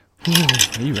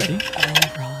Are you ready? All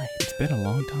right. It's been a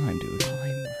long time, dude. I'm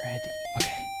ready.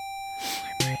 Okay.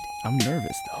 I'm ready. I'm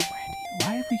nervous, though. Ready.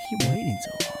 Why do we keep waiting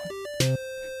so long?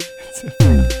 It's a I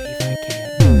believe I can.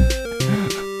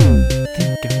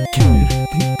 think I can.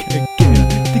 Think I can. Think I can.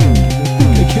 Think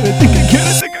I can.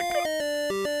 Think I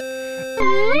can.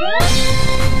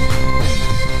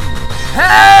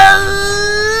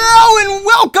 Hello and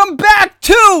welcome back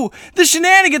to the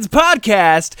Shenanigans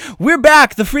Podcast. We're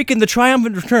back, the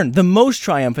triumphant return, the most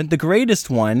triumphant, the greatest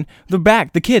one. They're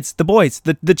back, the kids, the boys,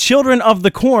 the children of the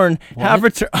corn have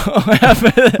returned.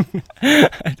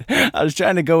 I was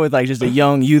trying to go with like just a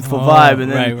young, youthful vibe,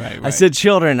 and then right. I said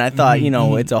children. I thought,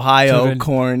 it's Ohio Children.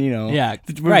 corn, Yeah,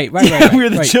 We're- right. We're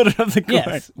the right. children of the corn.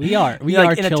 Yes, we are. We Like,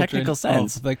 are in a children technical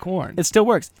sense. of the corn. It still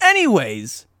works.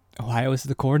 Anyways. Ohio is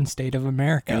the corn state of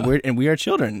America. And we are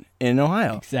children in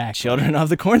Ohio. Exactly. Children of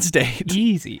the corn state.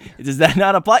 Easy. Does that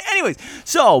not apply? Anyways,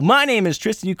 so my name is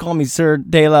Tristan. You call me Sir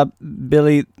De La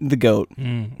Billy the Goat.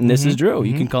 And this is Drew.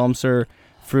 You can call him Sir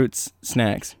Fruits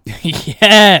Snacks.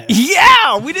 Yes.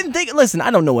 Yeah, we didn't think. Listen,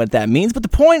 I don't know what that means, but the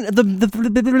point.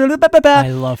 I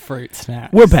love fruit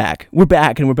snacks. We're back. We're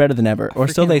back, and we're better than ever, or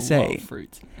so Freaking they say. love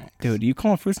fruit snacks. Dude, do you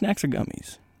call them fruit snacks or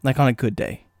gummies? Like on a good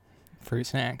day, Fruit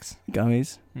snacks.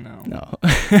 gummies? No. No,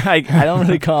 I don't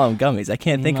really call them gummies. I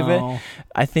can't think of it. No.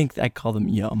 I think I call them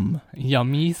yum.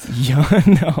 Yummies.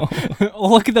 No. Oh,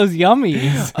 look at those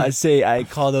yummies. I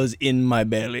call those in my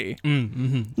belly.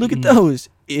 Mm-hmm. Look at those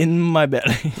in my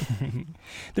belly.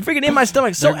 They're freaking in my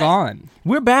stomach. So They're gone.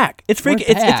 we're back. It's freaking.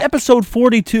 We're It's back. episode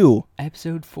 42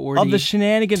 Episode 40. of the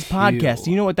Shenanigans Podcast.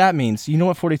 You know what that means? You know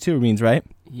what 42 means, right?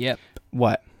 Yep.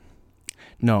 What?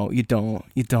 No, you don't.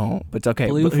 You don't. But it's okay.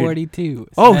 Blue But- 42.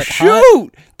 Is Oh that shoot! hot?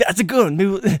 That's a good one.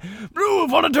 Blue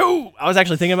 42. I was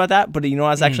actually thinking about that, but you know what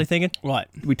I was actually thinking? What?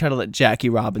 We titled it Jackie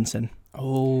Robinson.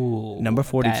 Oh. Number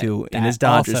 42 in that his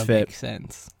Dodgers also fit. Makes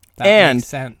sense. That And makes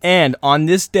sense. And on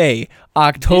this day,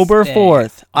 October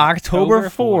 4th, October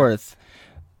 4th,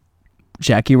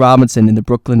 Jackie Robinson and the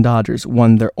Brooklyn Dodgers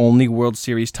won their only World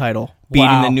Series title, beating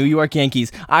Wow. the New York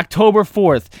Yankees. October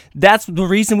 4th. That's the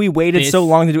reason we waited so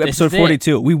long to do This episode is it.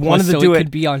 42. We wanted so to do it it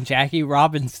could be on Jackie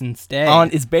Robinson's day.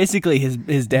 it's basically his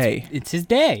day. It's his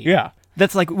day. Yeah.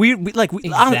 That's like we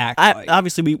Exactly.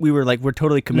 obviously we were like we're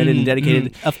totally committed and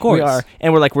dedicated. Of course. we are,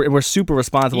 and we're super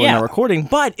responsible in Yeah. our recording.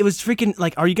 But it was freaking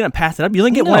like, are you gonna pass it up? You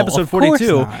only get one No, episode of course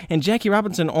 42, not. and Jackie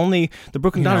Robinson the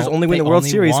Brooklyn You Dodgers know, only win they the World only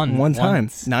Series won one time,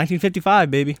 once.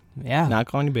 1955, baby. Yeah. Not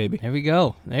calling you baby. There we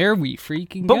go. There we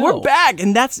freaking But go. we're back,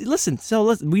 and that's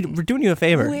we're doing you a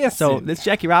favor. So Listen. it's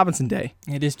Jackie Robinson Day.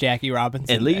 It is Jackie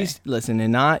Robinson At least listen,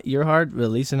 and not your heart, but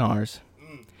at least in ours.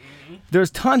 There's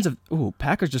tons of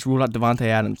Packers just ruled out Devontae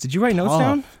Adams. Did you write notes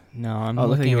down? No, I'm Oh,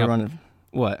 look like looking you were up running.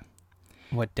 What?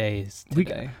 what day is We-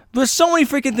 today. There's so many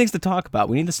freaking things to talk about.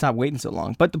 We need to stop waiting so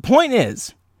long. But the point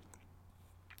is,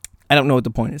 I don't know what the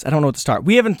point is. I don't know what to start.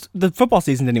 The football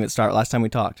season didn't even start last time we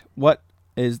talked. What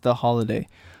is the holiday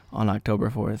on October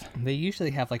 4th? They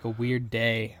usually have like a weird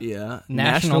day. Yeah.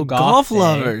 National Golf Golf Day.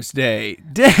 Lovers Day.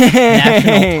 Dang.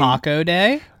 National Taco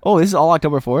Day. Oh, this is all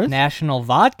October 4th? National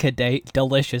Vodka Day.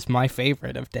 Delicious. My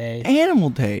favorite of days.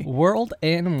 Animal Day. World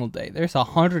Animal Day. There's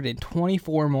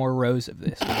 124 more rows of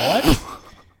this. What?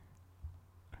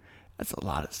 That's a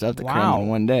lot of stuff to Wow. cram in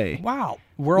one day. Wow.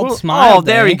 World Smile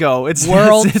Day. Oh, there we go. It's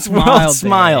World it's Smile World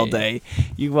Smile Day. Day.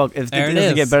 You well, if There it it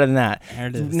doesn't get is. better than that. There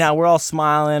it is. Now we're all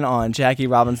smiling on Jackie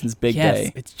Robinson's big Yes,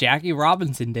 day. it's Jackie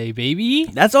Robinson Day, baby.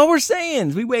 That's all we're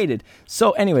saying. We waited.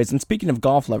 So, anyways, and speaking of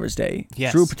Golf Lovers Day,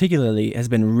 Yes. Drew particularly has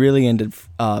been really into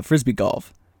frisbee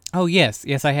golf. Oh yes,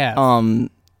 yes I have.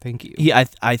 Thank you.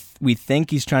 We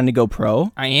think he's trying to go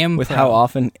pro. I am With pro. how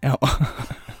often?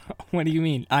 What do you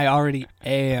mean? I already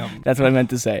am. That's what I meant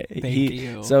to say. Thank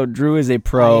you. So Drew is a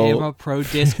pro. I am a pro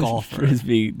disc golfer.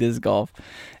 frisbee disc golf,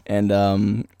 and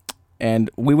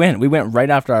we went right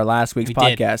after our last week's We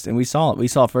did. podcast, and we saw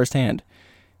it firsthand.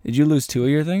 Did you lose 2 of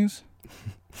your things?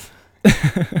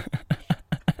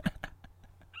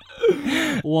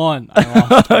 One.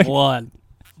 I lost one.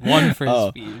 One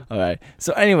frisbee. All right.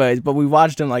 So, anyways, but we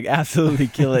watched him like absolutely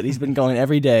kill it. He's been going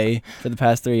every day for the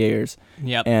past 3 years,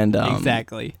 Yep. and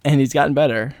exactly. and he's gotten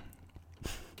better.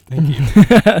 Thank you.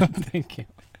 Thank you.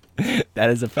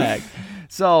 That is a fact.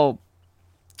 So,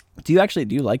 do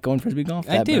you like going frisbee golf?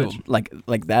 I that do. much?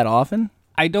 Like that often?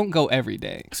 I don't go every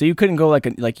day. So you couldn't go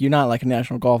like you're not like a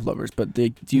national golf lovers, but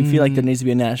do you feel like there needs to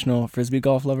be a national frisbee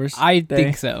golf lovers? I day?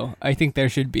 think so. I think there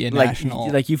should be a like national.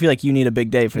 like you feel like you need a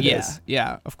big day for yeah, this.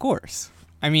 yeah, of course.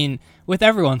 I mean, with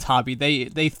everyone's hobby,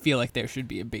 they feel like there should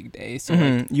be a big day. So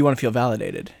like, You want to feel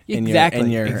validated Exactly,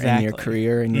 in your exactly.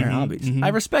 career and your hobbies. mhm. I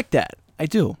respect that. I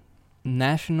do.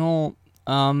 National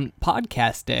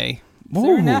Podcast day. Is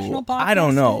there a national podcast I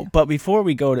don't know. day? But before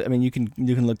we go to, I mean, you can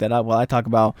look that up while I talk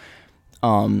about.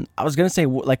 I was gonna say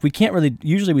like we can't really.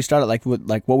 Usually we start at like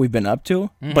what we've been up to,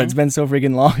 but it's been so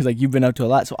freaking long. It's like you've been up to a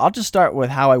lot. So I'll just start with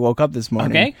how I woke up this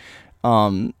morning.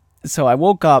 Okay. So I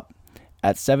woke up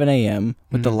at 7 a.m.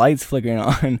 with the lights flickering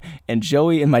on, and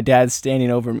Joey and my dad standing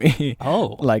over me.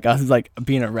 Oh. Like I was like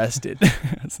being arrested.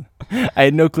 I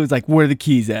had no clues. Like, where are the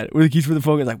keys at? Where are the keys for the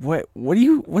Focus? Like, what are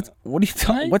you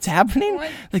talking? What's happening?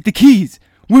 What? Like the keys.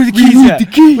 Where are the keys at?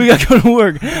 We gotta go to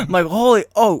work. I'm like,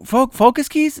 Focus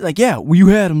keys? Like, yeah, well, you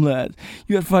had them, lads.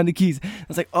 You had to find the keys. I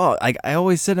was like, oh, I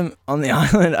always set them on the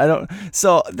island. I don't.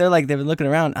 So they've been looking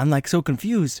around. I'm like so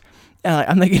confused. And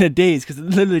I'm like in a daze because it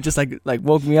literally just like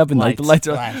woke me up and like the lights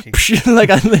are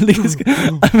like I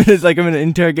literally I'm in an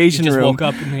interrogation You just room. woke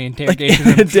up in the Like interrogation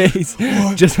in a room. daze.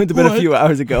 Just went to bed a few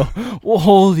hours ago. Well,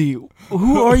 holy,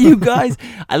 who are you guys?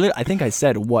 I think I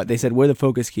said what they said. Where are the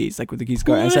Focus keys? Like with the keys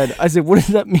card. I said what does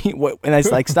that mean? What? And I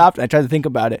like stopped. And I tried to think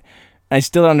about it. And I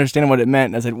still don't understand what it meant.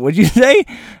 And I said, what'd you say?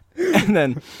 And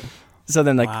then. So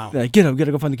then, like, Wow. they're like, get up,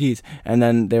 gotta go find the keys. And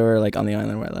then they were like on the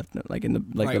island where I left, like in the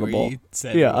Right little where bowl. you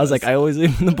said Yeah, it I was like, was. I always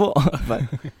leave in the bowl,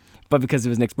 but because it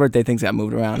was Nick's birthday, things got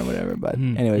moved around or whatever. But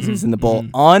anyways, it was in the bowl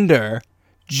under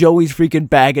Joey's freaking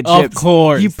bag of chips. Of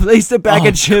course. He placed a bag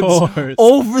of chips course.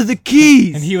 over the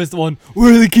keys. And he was the one.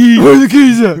 Where are the keys? Where are the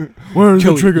keys at? Where's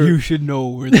the Joey, trigger? you should know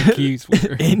where the keys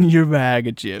were. In your bag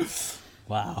of chips.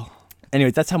 Wow.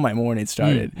 Anyways, that's how my morning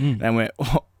started. And I went,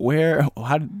 where?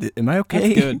 Am I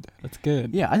okay? That's good. That's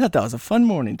good. Yeah, I thought that was a fun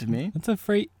morning to me. That's a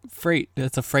freight.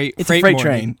 That's a freight. It's freight a freight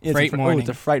morning. train. Freight morning.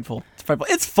 It's frightful. It's frightful.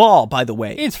 It's fall, by the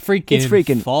way. It's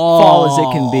freaking fall as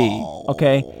it can be.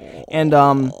 Okay,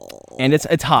 and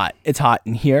it's hot. It's hot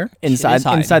in here inside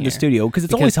hot in the here. studio because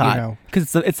it's Because, always you hot know,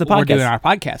 because it's the We're doing podcast. our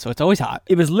podcast, so it's always hot.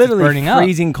 It was literally burning up.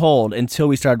 freezing cold until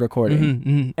we started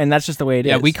recording, and that's just the way it is.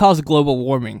 Yeah, we cause global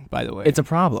warming, by the way. It's a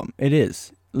problem. It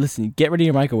is. Listen, get rid of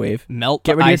your microwave. Melt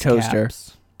Get the rid of your ice toaster.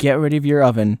 caps. Get rid of your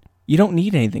oven. You don't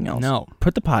need anything else. No.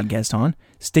 Put the podcast on.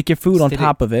 Stick your food on Stick it-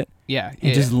 top of it, Yeah.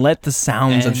 and just let the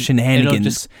sounds of And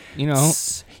shenanigans. it'll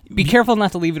just, be careful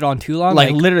not to leave it on too long.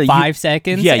 Like, literally, 5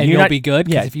 seconds. yeah, and you're you'll not- be good.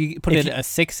 yeah, Because if you put if it a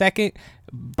 6 second,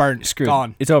 burn. Screwed.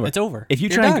 Gone. It's over. It's over. If you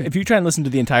You're try done. if you try and listen to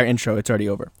the entire intro, it's already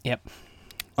over. Yep.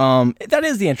 That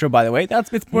is the intro, by the way.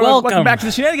 Welcome Welcome. back to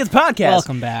the Shenanigans Podcast.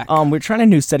 Welcome back. We're trying a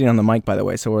new setting on the mic, by the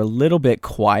way, so we're a little bit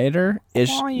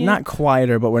quieter-ish. Quiet. Not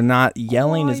quieter, but we're not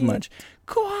yelling as Quiet. much.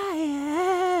 Quiet.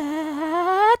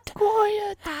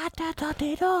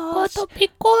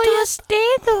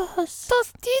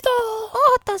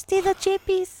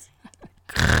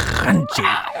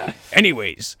 Crunchy.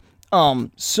 Anyways,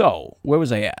 so where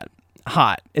was I at?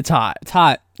 Hot. It's hot. It's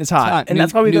hot. It's hot. And New-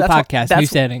 that's why we new that's why- podcast, that's new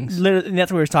settings. Literally,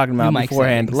 that's what we were talking about New mic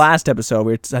beforehand. settings. Last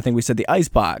episode, I think we said the ice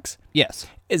box Yes.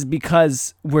 is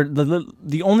because we're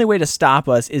the only way to stop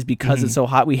us is because it's so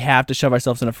hot. We have to shove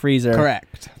ourselves in a freezer.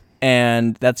 Correct.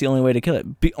 And that's the only way to kill it.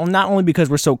 Not only because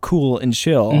we're so cool and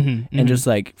chill and just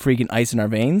like freaking ice in our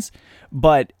veins,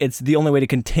 but it's the only way to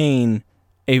contain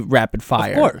a rapid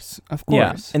fire. Of course.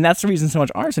 Yeah, and that's the reason so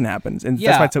much arson happens, and that's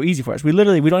Yeah. why it's so easy for us. We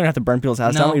don't even have to burn people's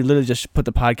house No. down. We literally just put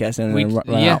the podcast in and run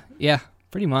out. Yeah.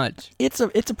 Pretty much. It's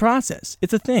a process.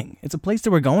 It's a thing. It's a place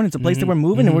that we're going. It's a place that we're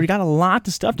moving, and we got a lot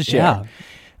of stuff to share.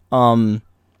 Yeah.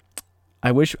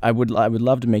 I would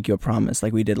love to make you a promise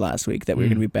like we did last week that we're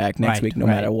going to be back next Right, week no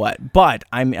right. matter what. But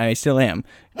I still am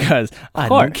because I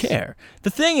don't care. The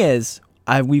thing is,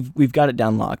 we've got it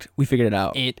down locked. We figured it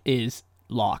out, It is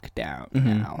locked down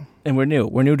now. and we're new.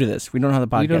 We're new to this. We don't know how the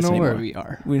podcast We don't know anymore. where we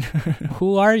are. We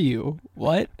Who are you?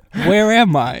 What? Where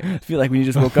am I? feel like we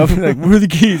just woke up and like, where are the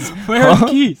keys? Where are the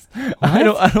keys? I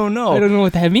don't know. I don't know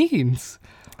what that means.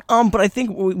 But I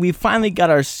think we finally got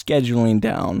our scheduling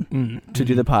down to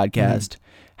do the podcast.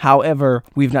 However,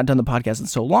 we've not done the podcast in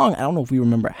so long, I don't know if we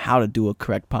remember how to do a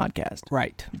correct podcast.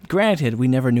 Right. Granted, we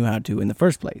never knew how to in the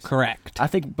first place. Correct. I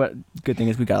think, but good thing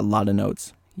is we got a lot of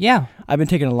notes. Yeah. I've been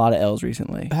taking a lot of L's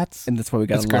recently. And that's why we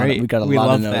got that's a lot. great. We got a we lot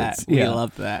love of notes. that. We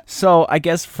love that. So I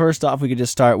guess first off, we could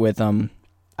just start with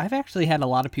I've actually had a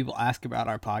lot of people ask about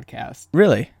our podcast,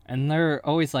 really and they're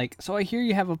always like, "So I hear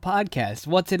you have a podcast.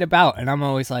 What's it about?" And I'm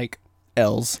always like,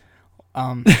 L's.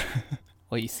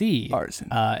 Well, you see, Arson.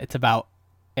 it's about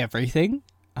everything,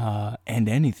 And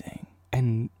anything.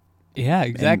 and yeah,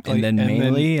 exactly. And then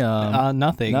mainly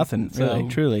nothing. nothing. So, Really,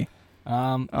 truly. So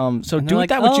and do they're with like,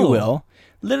 that what you "Oh, will.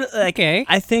 Literally, like, okay.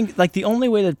 I think like the only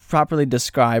way to properly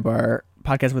describe our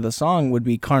podcast with a song would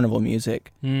be carnival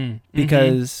music Mm,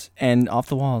 because and off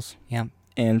the walls. yeah,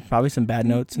 and probably some bad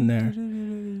notes in there.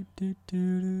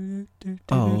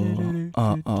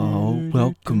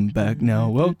 Welcome back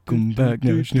now.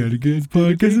 Shenanigans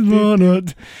Podcast is on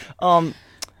it.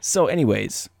 So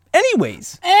anyways. Okay,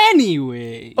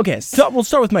 so we'll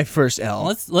start with my first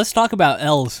L. Let's talk about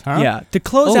L's, huh? Yeah, to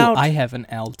close out. I have an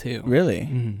L too. Really?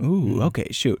 Mm-hmm. Ooh, okay,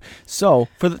 shoot. So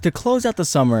to close out the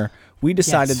summer, we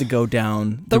decided to go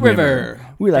down the river.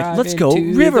 We were like, let's go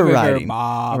river riding.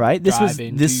 All right, this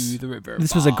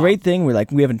was a great thing. We're like,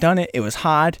 we haven't done it. It was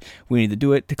hot. We need to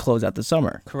do it to close out the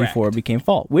summer before it became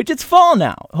fall. Which it's fall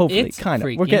now. Hopefully, kind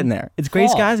of. We're getting there. It's gray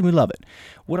skies and we love it.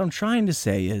 What I'm trying to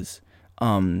say is,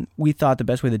 we thought the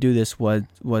best way to do this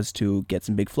was to get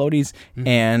some big floaties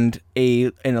and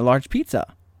a large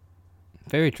pizza.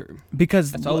 Very true.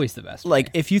 Because that's always the best. Like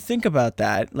way. if you think about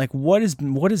that, like what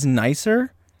is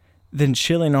nicer than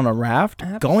chilling on a raft,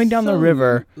 going down the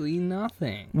river,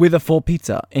 nothing with a full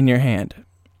pizza in your hand.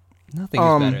 Nothing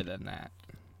is better than that.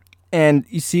 And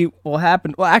you see what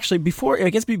happened. Well, actually, before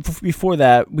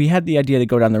that, we had the idea to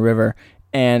go down the river,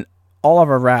 and all of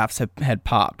our rafts had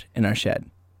popped in our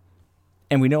shed.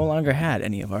 And we no longer had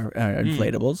any of our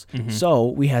inflatables, so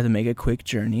we had to make a quick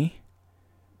journey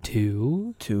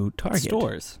to Target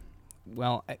stores.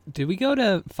 Well, did we go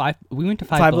to Five? We went to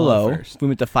Five Below first. We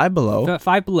went to Five Below.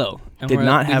 Five Below. And did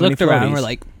not have any floaties. We looked around and we're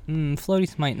like,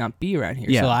 floaties might not be around here.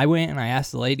 Yeah. So I went and I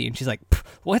asked the lady, and she's like,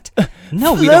 what?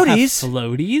 No, floaties? We don't have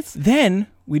floaties. Then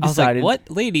we decided. I was like,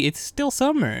 what, lady? It's still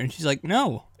summer. And she's like,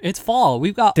 no, it's fall.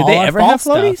 We've got did all they our ever fall have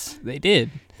floaties? Stuff. They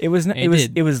did. It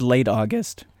was late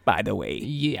August, by the way.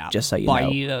 Yeah. Just so you know.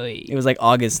 The way. It was like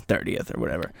August 30th or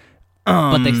whatever.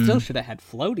 But they still should have had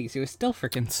floaties. It was still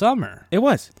freaking summer. It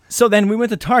was. So then we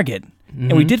went to Target,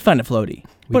 and we did find a floaty.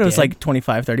 But it was like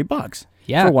 $25-$30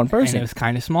 for one person. And it was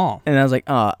kind of small. And I was like,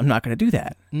 I'm not going to do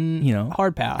that.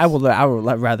 Hard pass. I would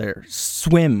rather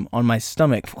swim on my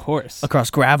stomach, of course,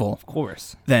 across gravel, of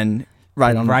course, than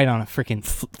ride on a freaking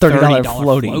 $30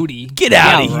 floaty. Get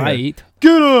out of here! Right.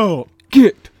 Get out!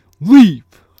 Leave!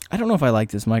 I don't know if I like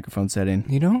this microphone setting.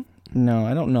 You don't? No,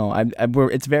 I don't know.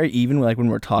 It's very even, like when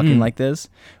we're talking like this,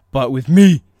 but with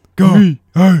me, go.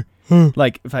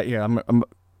 Like if I'm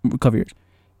cover yours.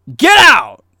 Get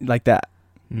out! Like that.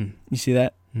 You see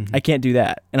that? I can't do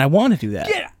that, and I want to do that.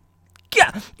 Get out!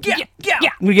 I'm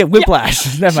gonna get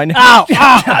whiplash. Never mind. Ow!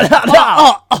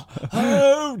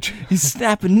 He's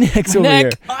snapping necks over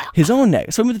here. His own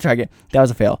neck. So we went to Target. That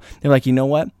was a fail. They're like, you know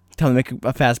what? Tell them to make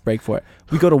a fast break for it.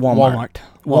 We go to Walmart.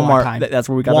 That's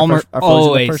where we got our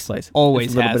floaties in the first place.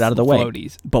 Always a little bit out of the way.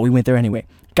 Floaties. But we went there anyway.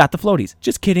 Got the floaties.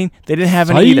 Just kidding. They didn't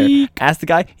have any either. Asked the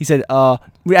guy. He said,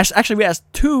 we asked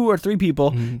 2 or 3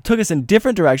 people. Took us in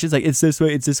different directions. Like, it's this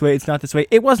way, it's not this way.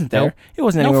 It wasn't there. It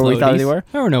wasn't anywhere we thought they were.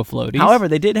 There were no floaties. However,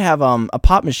 they did have a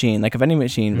pop machine, like a vending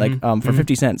machine, for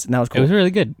 50 cents. And that was cool. It was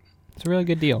really good. It's a really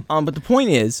good deal. But the point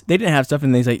is, they didn't have stuff,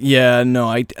 and they like, yeah, no,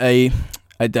 I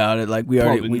doubt it. Like we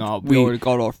already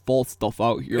got our fall stuff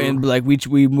out here, and like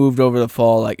we moved over the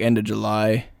fall, like end of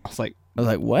July. I was like,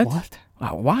 what? What?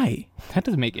 Why? That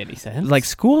doesn't make any sense. Like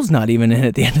school's not even in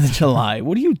at the end of July.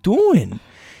 What are you doing?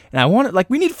 And I want it.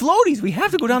 Like we need floaties. We have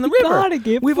to go down the river. Gotta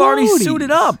get We've floaties. Already suited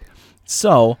up.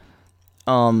 So,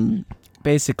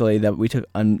 basically that we took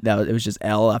it was just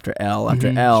L after L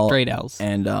after L, straight L's,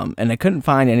 and I couldn't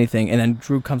find anything. And then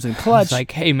Drew comes in clutch. He's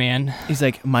like, hey man, he's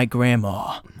like, my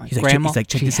grandma. He's like,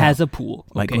 check she this has out. A pool.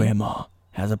 My grandma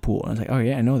has a pool. And I was like, oh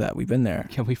yeah, I know that. We've been there.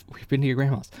 Yeah, we've been to your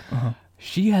grandma's.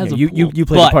 She has a pool. You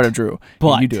played the part of Drew.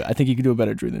 But you do it. I think you can do a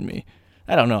better Drew than me.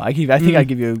 I don't know. I think I'd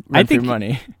give you run for your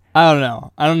money. I don't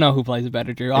know. I don't know who plays a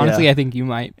better Drew. Honestly, I think you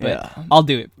might, but I'll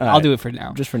do it. I'll do it for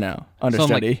now. Just for now.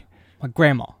 Understudy. So my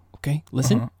grandma. Okay,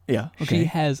 listen. Yeah. Okay. She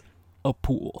has a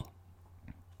pool.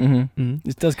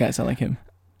 This does kind of sound like him.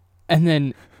 And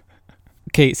then,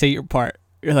 okay, say your part.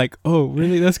 You're like, oh,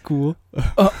 really? That's cool.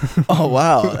 Oh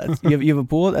wow! You have a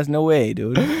pool? That's no way,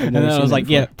 dude. And then I was like,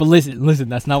 yeah, but listen.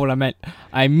 That's not what I meant.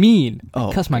 I mean,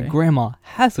 because my grandma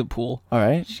has a pool. All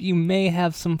right. She may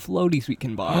have some floaties we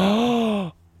can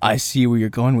borrow. I see where you're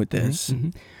going with this.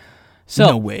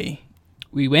 So no way.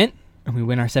 We went and we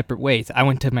went our separate ways. I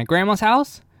went to my grandma's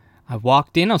house. I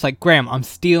walked in. I was like, Grandma, I'm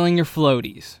stealing your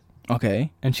floaties.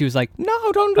 Okay. And she was like,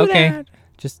 no, don't do that.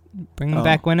 Just bring them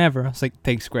back whenever. I was like,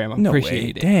 thanks, Grandma. No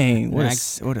Appreciate way. it. Dang,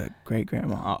 what a great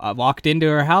grandma. I walked into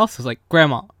her house. I was like,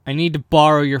 Grandma, I need to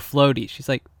borrow your floaties. She's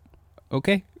like,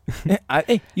 okay.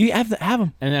 Hey, you have to have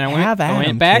them. And then I went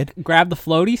back, grabbed the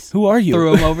floaties. Who are you?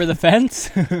 Threw them over the fence.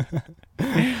 Who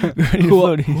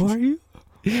are you?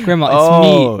 Grandma, it's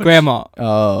Oh, me. Grandma.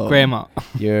 Oh, Grandma.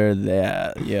 You're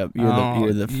the Yep.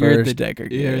 You're the you're first the- Decker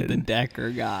kid. You're the Decker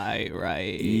guy,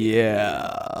 right?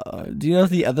 Yeah. Do you know if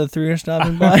the other three are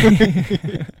stopping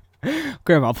by?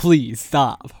 Grandma, please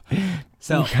stop.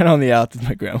 So I'm kind of on the outs with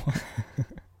my grandma.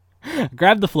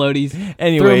 grab the floaties,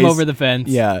 Anyways, threw them over the fence.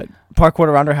 yeah. Parkour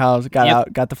around her house. Got Yep.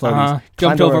 out. Got the floaties. Jumped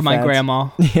climbed over a my fence. grandma.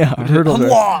 Yeah. Hurdled her.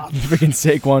 Wah! Freaking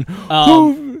sick one.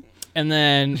 And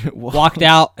then Whoa. walked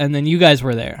out, and then you guys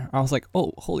were there. I was like,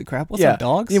 "Oh, holy crap! What's Yeah. up,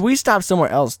 dogs?" Yeah, we stopped somewhere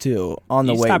else too on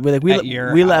the You way. stopped We, at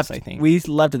your we house, left. I think. We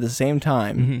left at the same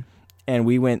time, Mhm. and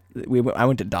we went. I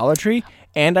went to Dollar Tree,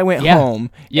 and I went Yeah.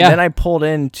 home. Yeah. And then I pulled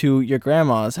into your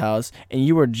grandma's house, and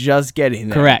you were just getting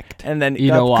there. Correct. And then You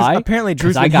know 'cause why? Apparently,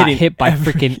 Drew's Because I been got hitting hit by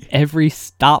freaking every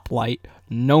stoplight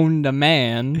known to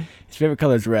man. His favorite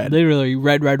color is red, Literally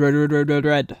red,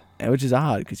 which is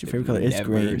odd because your favorite color is Never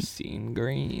green. seen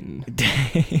green.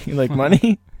 You like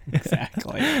money?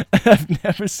 Exactly. I've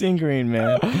never seen green,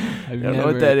 man. I've don't know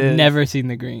what that is. Never seen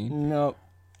the green. Nope.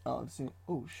 Oh,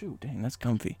 oh shoot! Dang, that's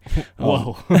comfy.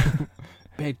 Whoa.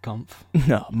 Bed comf.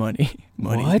 No, money.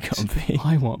 Money's What? comfy.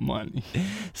 I want money.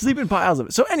 Sleep in piles of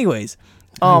it. So, anyways,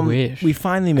 I wish. we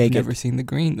finally make Never it. seen the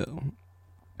green though.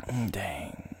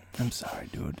 Dang, I'm sorry,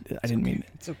 dude. I didn't mean.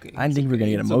 It's okay. I didn't think we were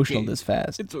gonna get emotional this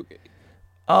fast. It's okay.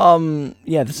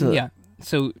 Yeah, this is. Yeah.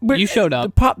 So But you showed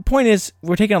The up. point is,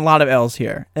 we're taking a lot of L's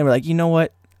here, and we're like, you know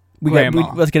what?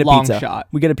 Grandma, Let's get a long pizza. shot.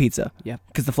 We get a pizza. Yep.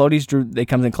 Because the floaties, Drew, they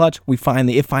comes in clutch. It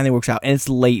finally works out, and it's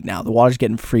late now. The water's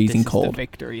getting freezing This is cold. the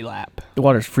victory lap. The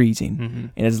water's freezing, Mm-hmm.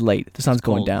 and it's late. The sun's It's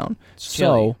going cold. down. It's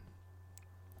chilly.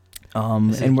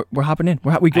 This And we're hopping in.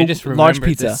 We go I just large remembered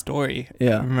pizza. this story. I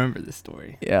Yeah, remember this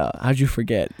story. yeah. How'd you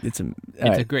forget? It's a.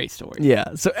 It's a great story. Yeah.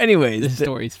 So, anyways, This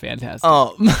story is fantastic.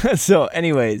 so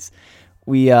anyways,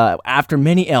 we after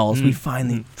many L's, we Mm.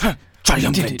 finally did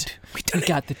triumphant. it. We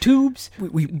got the tubes.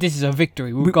 We This is a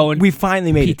victory. We're going. we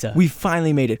finally made pizza. it. We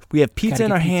finally made it. We have pizza Gotta in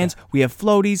get our pizza. hands. We have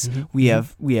floaties. Mhm.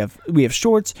 We have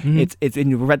shorts. Mhm. It's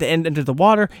and we're at the end of the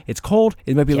water. It's cold.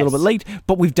 It might be a little Yes. bit late,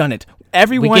 but we've done it.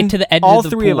 Everyone, to the edge all of the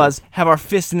three of pool. us have our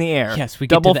fists in the air. Yes, we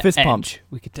get double to the fist edge. pump.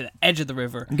 We get to the edge of the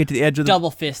river. And get to the edge of the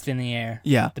Double fist in the air.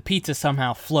 yeah. The pizza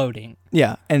somehow floating.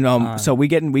 Yeah, and so we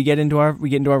get into our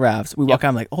rafts. We walk out.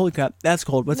 I'm like, holy crap, that's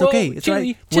cold, but it's Whoa, okay. It's all chilly,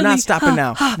 right. We're not chilly. stopping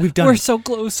now. We've done We're it. so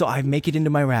close. So I make it into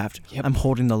my raft. Yep. I'm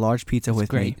holding the large pizza with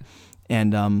great. me,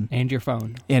 and And your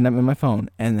phone. and I'm in my phone,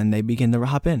 and then they begin to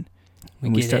hop in. We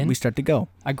And get in. we start to go.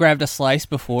 I grabbed a slice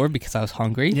before because I was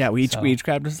hungry. Yeah, we so- each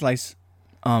grabbed a slice.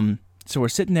 So we're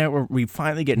sitting there. We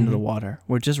finally get into the water.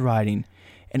 We're just riding,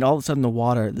 and all of a sudden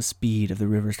the speed of the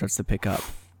river starts to pick up.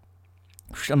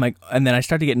 I'm like, and then I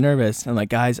start to get nervous. I'm like,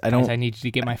 guys, I Guys, I need you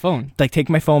to get my phone. like take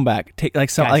my phone back. Take like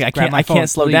some Guys, like I grab can't my I phone, can't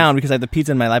slow please. down because I have the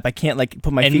pizza in my lap. I can't like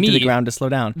put my And feet to the me- ground to slow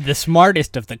down. The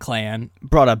smartest of the clan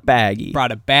Brought a baggie.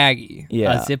 brought a baggie,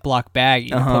 Yeah. a Ziploc baggie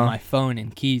to Uh-huh. put my phone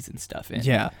and keys and stuff in.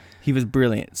 Yeah, he was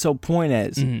brilliant. So point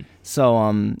is, Mhm. so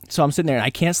I'm sitting there and I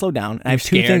can't slow down. I have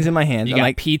two scared. things in my hands. You I'm got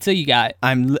like, pizza. You got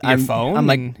I'm phone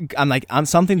I'm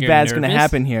something You're bad's gonna nervous?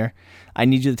 happen here. I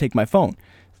need you to take my phone.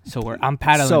 I'm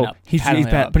paddling So up. he's paddling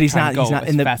but he's trying not to go in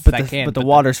as the fast but as I the can, but the but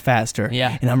water's faster.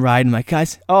 Yeah. And I'm riding. I'm like,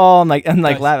 guys, I'm like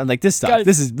Guys. laughing. I'm like, this sucks.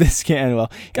 Guys. This can't end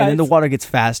well. And then the Guys. water gets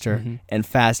faster Mhm. and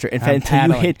faster, and I'm until you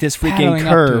paddling- hit this freaking paddling up to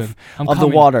curve him. I'm of the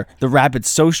coming. water. The rapid's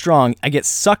so strong, I get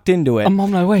sucked into it. I'm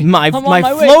on my way. My I'm on my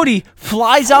my way. floaty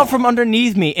flies out from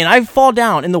underneath me, and I fall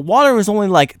down. And the water was only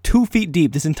like 2 feet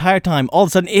deep this entire time. All of a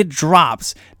sudden, it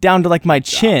drops down to like my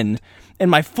chin, and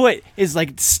my foot is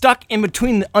like stuck in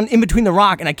between the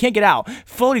rock, and I can't get out.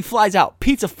 Floaty flies out.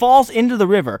 Pizza falls into the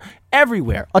river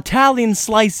everywhere. Italian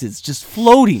slices just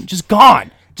floating, just gone.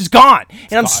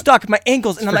 And I'm stuck. My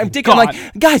ankles, and I'm freaking like,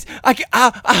 guys, I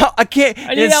can't. And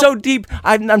need it's help. so deep.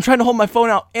 I'm trying to hold my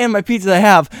phone out and my pizza that I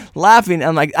have, laughing.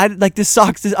 I'm like, this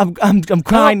sucks. I'm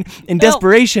crying in Help.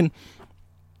 desperation.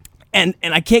 And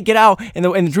I can't get out, and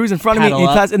the Drew's in front of me, Paddle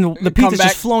up. and the Come pizza's back.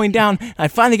 just flowing down. And I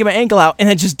finally get my ankle out, and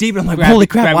it's just deep. And I'm like, Grab- holy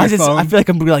crap! grab Why your is this? phone. I feel like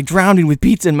I'm like drowning with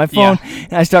pizza in my phone.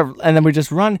 Yeah. And then we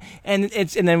just run, and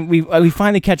then we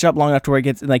finally catch up long enough to where it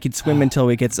gets like he'd swim until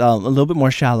it gets a little bit more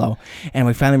shallow, and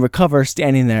we finally recover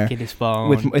standing there Get his phone.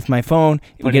 with my phone.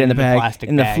 We Put get it in the in the bag, plastic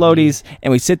in the baggie. floaties,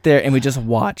 and we sit there and we just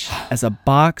watch as a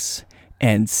box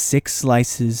and 6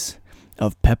 slices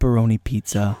of pepperoni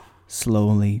pizza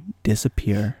slowly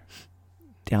disappear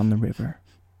down the river,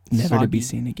 never to be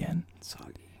Soggy. seen again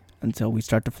Soggy. until we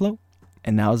start to float.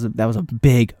 And that was a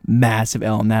big, massive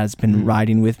L, and that has been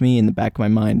riding with me in the back of my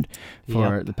mind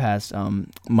for Yep. the past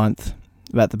month,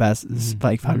 about the past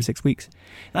like 5 or Mhm. 6 weeks.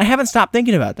 And I haven't stopped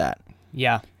thinking about that.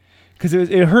 Yeah. because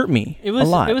it hurt me It was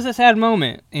a lot. It was a sad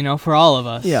moment, for all of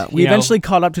us. Yeah, we eventually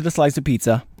caught up to the slice of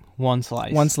pizza. One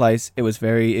slice. One slice.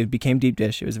 It became deep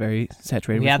dish. It was very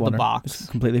saturated We with had water. the box. It was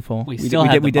completely full. We still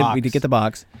had the box. We did get the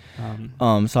box.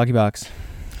 Soggy box.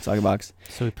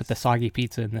 So we put the soggy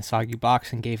pizza in the soggy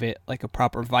box and gave it like a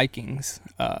proper Vikings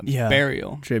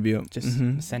burial. Tribute. Just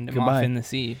send him Goodbye. off in the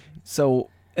sea. So,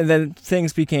 and then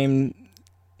things became,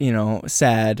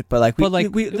 sad, but like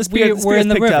the spirits we're in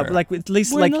the picked river. up. Like at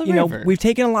least We're in the river. we've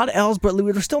taken a lot of L's, but we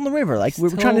were still in the river. Like we were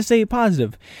Still- trying to stay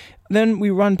positive. Then we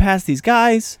run past these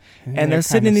guys, and they're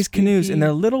sitting in these canoes, and they're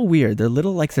a little weird. They're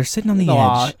they're sitting on the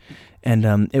edge. And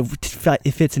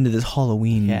it fits into this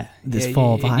Halloween,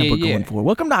 fall vibe we're going for.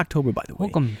 Welcome to October, by the way.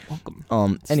 Welcome.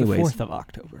 It's anyways, the 4th of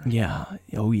October. yeah,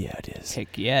 oh yeah, it is.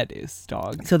 Heck yeah, it is,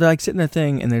 dog. So they're like sitting there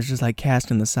thing, and there's just like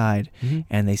cast in the side, Mhm.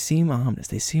 and they seem ominous.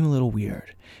 They seem a little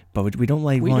weird, but we don't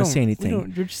want to say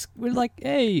anything. We're like,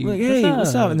 hey, We're like, hey,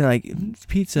 what's up? And they're like, "It's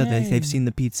pizza. They've seen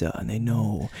the pizza, and they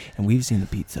know, and we've seen the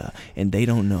pizza, and they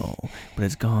don't know, but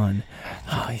it's gone.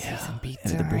 Oh yeah, some pizza.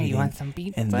 and they're breathing. You want some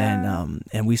pizza? And then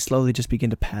and we slowly just begin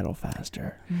to paddle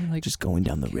faster, Like, just going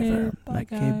down the river. bye, Like,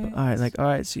 guys. all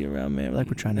right, see you around, man. Like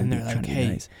we're trying to, And they're trying like, to hey,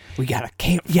 be nice. we got a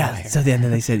campfire. Yeah. So then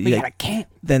they said, we like, got a camp.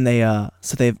 then they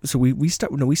we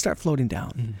start floating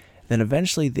down. Mhm. Then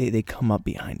eventually they come up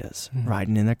behind us, Mhm.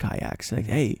 riding in their kayaks. Like,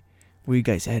 hey, where you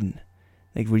guys heading?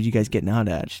 Like, where you guys getting out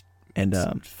at? And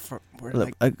We're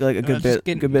like like a good just bit,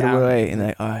 getting good bit down. away. And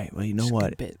like, all right, well, you know just what?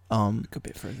 A good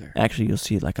bit further. Actually, you'll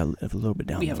see like a little bit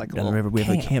down, We have, like, a down the little river. We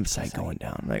have a campsite campsite. going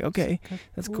down. Like, okay,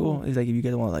 that's cool. Cool. He's like, if you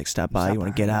guys want to like stop by, Stop you want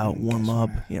to by get out, and warm get up,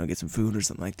 somewhere. get some food or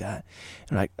something like that.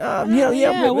 And like, yeah,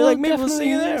 we're we'll like, maybe we'll see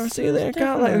you definitely- there. We'll see you there.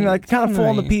 definitely, Kind of like, kind of full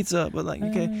on the definitely. pizza, but like,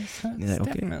 okay. He's like,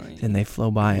 okay. Definitely. Then they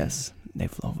flow by us. They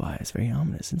flow by us, very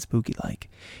ominous and spooky like,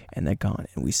 and they're gone.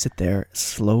 And we sit there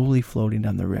slowly floating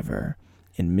down the river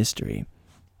in mystery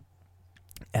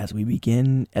as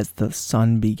the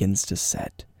sun begins to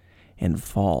set and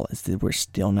fall, we're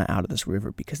still not out of this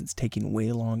river because it's taking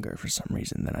way longer for some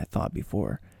reason than I thought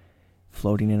before.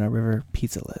 Floating in a river,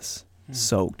 pizzaless,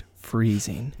 soaked,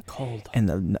 freezing, Cold.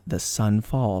 and the sun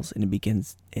falls and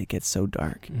it gets so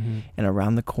dark. Mm-hmm. And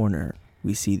around the corner,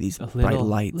 we see these bright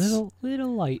lights,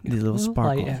 Little light. these little light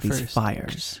sparkles, at these first.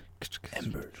 fires,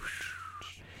 embers.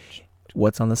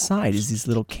 What's on the side is these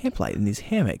little camp lights and these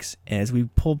hammocks. And as we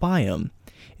pull by them,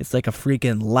 it's like a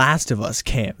freaking Last of Us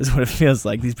camp is what it feels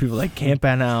like. These people like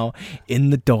camping out in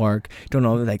the dark. Don't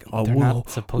know, like, oh, They're whoa, not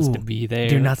supposed to ooh. be there.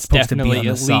 They're not It's supposed to be definitely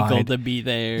on the illegal side. to be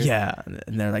there. Yeah,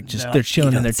 and they're like They're they're like,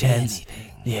 chilling "You in their don't see tents. anything."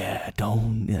 Yeah,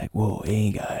 don't. You're like, whoa,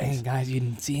 hey guys. Hey guys, you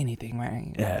didn't see anything,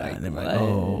 right? Yeah, Like, and they're like, what?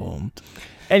 oh.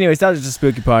 Anyways, that was just a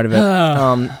spooky part of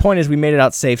it. Point is, we made it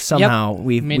out safe somehow.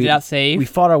 We Made it out safe. We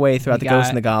fought our way throughout We the ghosts got-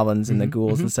 and the goblins and the Mhm,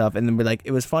 ghouls and mhm. stuff, and then we're like,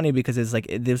 it was funny because it's like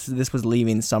this was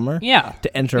leaving summer Yeah.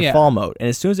 to enter Yeah. fall mode, and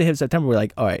as soon as it hit September, we're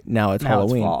like, all right, now it's Now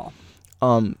Halloween. It's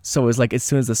fall. So it was like as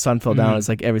soon as the sun fell down, Mhm. it's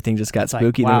like everything just got It's like,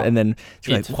 spooky, wow, and then it's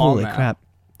like, it's fall holy now. crap,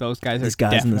 Those guys are these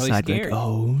guys on the definitely side scary. like,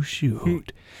 oh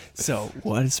shoot. So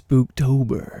what is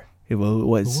Spooktober? It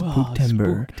was Whoa,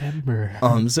 Spooktember.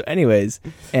 Spooktember. So anyways,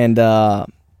 and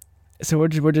so we're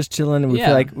just chilling, and we feel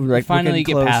like we're finally getting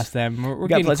get close. past them. We're got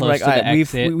getting close. close We're like, to all the right,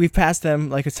 exit. we've passed them.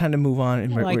 Like it's time to move on.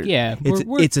 And We're like,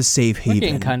 it's a safe we're haven.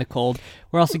 getting kind of cold.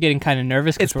 We're also getting kind of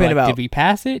nervous It's because we're been like, about- did we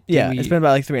pass it? Did Yeah, we- it's been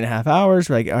about like 3.5 hours.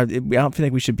 We're like, I don't feel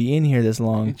like we should be in here this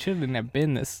long. It shouldn't have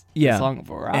been this Yeah. long of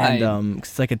a ride. And 'cause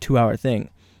it's like a 2-hour thing.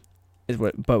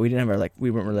 But we didn't have we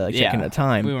weren't really like checking Yeah, the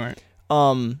time. we weren't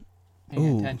Paying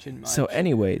paying attention much. So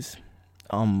anyways,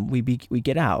 we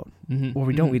get out. Mhm, Well,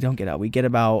 we mhm. don't get out. We get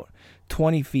about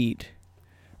 20 feet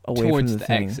away Towards from the the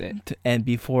thing, exit. and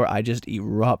before I just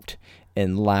erupt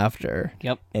in laughter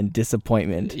Yep. and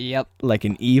disappointment, Yep. like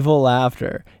an evil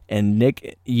laughter. And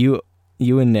Nick, you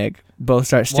and Nick both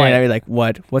start staring What? at me like,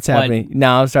 what's What? happening?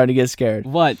 Now I'm starting to get scared.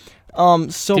 What?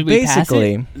 So Did we pass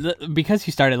basically, it? Because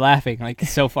you started laughing like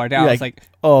so far down, You're I was like,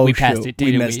 oh, we passed shoot, it, we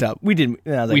didn't messed we? up. We didn't.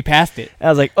 And I was we like, passed it.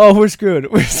 oh, we're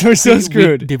screwed. We're so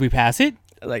screwed. Did we pass it?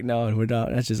 Like, no, we're not.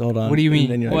 That's just hold on. What do you And mean?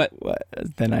 then you're like, what?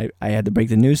 Then I had to break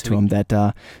the news to him that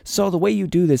so the way you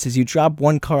do this is you drop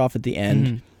one car off at the end,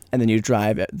 Mhm. and then you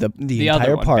drive the other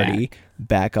entire one party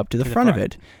back up to the the front of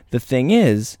front. it. The thing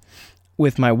is,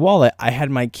 with my wallet, I had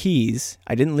my keys.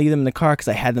 I didn't leave them in the car because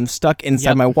I had them stuck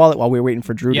inside Yep. my wallet while we were waiting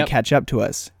for Drew Yep. to catch up to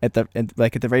us. At the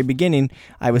very beginning,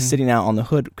 I was Mhm. sitting out on the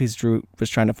hood because Drew was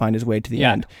trying to find his way to the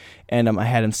Yeah. end, and I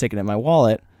had him sticking in my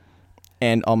wallet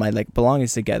and all my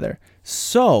belongings together.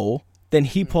 So then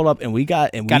he pulled up and we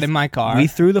got in my car. we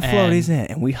threw the floaties and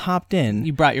in and we hopped in.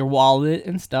 You brought your wallet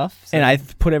and stuff. So, And I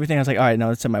put everything. I was like, all right, now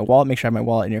let's set my wallet. Make sure I have my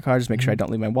wallet in your car. Just make sure I don't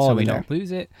leave my wallet so we in there. don't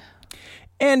lose it.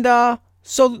 And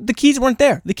so the keys weren't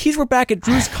there. The keys were back at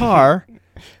Drew's car,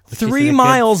 Which is 3 a good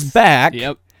miles back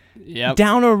Yep.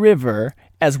 down a river.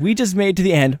 As we just made to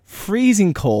the end,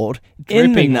 freezing cold in the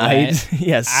Dripping night. wet.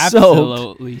 Yes, soaked.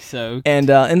 Absolutely soaked. And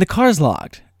the car's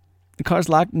locked. The car's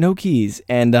locked, no keys,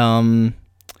 and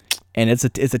it's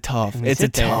a tough. And we It's a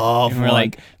sit there, tough. and we're one.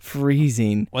 like,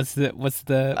 freezing. What's the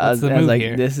I was move like,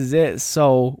 here? this is it.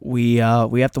 So we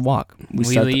have to walk. We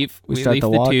start leave. we We start leave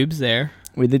the the walk. tubes there.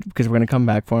 We did because we're gonna come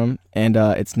back for him, and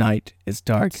it's night. It's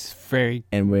dark, It's very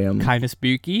and we kind of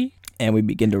spooky. and we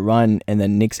begin to run, and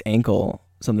then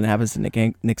something happens to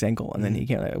Nick's ankle, and then he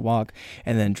can't walk,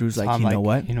 and then Drew's So like, I'm you know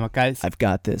what? You know what, guys? I've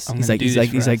got this. I'm He's gonna like, do he's this like,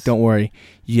 for he's like, us. don't worry.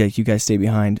 You guys stay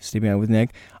behind with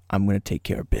Nick. I'm gonna take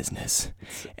care of business.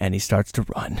 And he starts to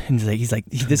run. And he's like,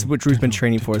 this is what Drew's been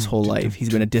training for his whole life. He's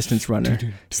been a distance runner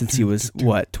since he was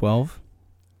what, 12?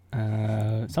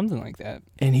 Something like that.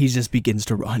 And he just begins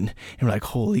to run. And we're like,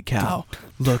 holy cow,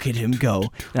 look at him go.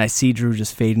 And I see Drew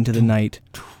just fade into the night.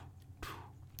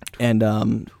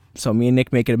 And so me and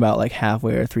Nick make it about like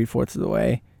halfway or 3/4 of the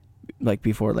way. Like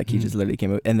before, like he just literally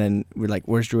came out, and then we're like,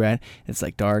 "Where's Drew at?" It's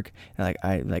like dark, and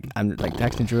I'm like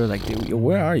texting Drew, like, "Dude,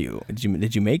 where are you?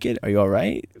 Did you make it? Are you all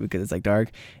right?" Because it's like dark,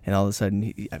 and all of a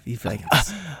sudden he's like,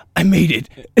 "I made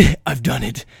it, I've done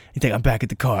it." He's like, "I'm back at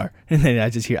the car," and then I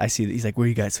see that he's like, "Where are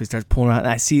you guys?" So he starts pulling around, and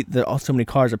I see that so many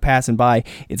cars are passing by.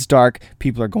 It's dark,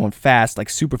 people are going fast, like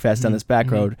super fast down this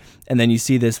back road, and then you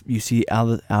see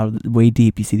out of the way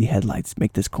deep, you see the headlights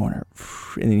make this corner,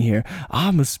 and then you hear,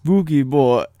 "I'm a spooky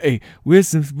boy. Hey, we're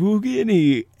some spooky, and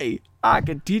hey, I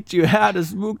can teach you how to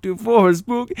spook before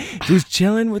spooky." He's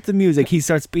chilling with the music. He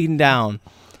starts beating down,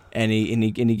 and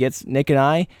he gets Nick and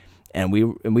I, and we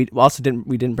also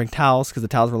didn't bring towels because the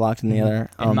towels were locked in the other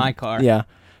In my car. Yeah,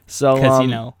 so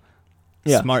Because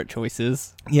yeah. smart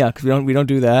choices. yeah, because we don't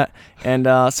do that, and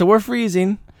so we're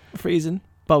freezing,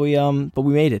 but we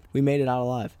made it. We made it out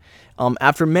alive.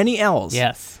 After many L's.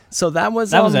 Yes. So that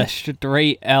was a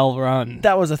straight L run.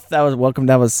 that was welcome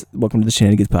to the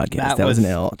Shenanigans podcast. That was an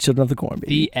was L. Children of the Corn,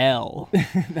 baby. The L.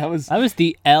 That was That was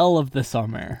the L of the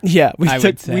summer. yeah. I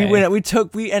would say.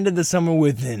 We ended the summer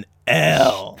with an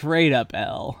L. Straight up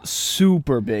L.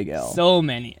 Super big L. So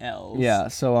many L's. Yeah.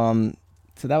 So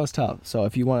that was tough. So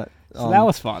if you want. So that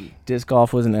was fun. Disc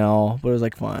golf was an L, but it was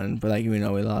like fun. But like we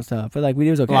lost stuff. But like it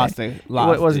was okay. It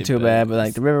Lost wasn't it, too but bad. But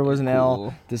like the river was an L.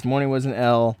 cool. This morning was an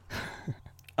L.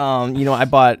 I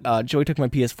bought. Joey took my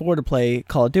PS4 to play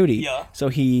Call of Duty. Yeah. So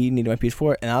he needed my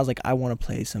PS4, and I was like, I want to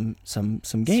play some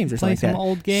games or Play something like some that.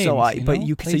 old games. So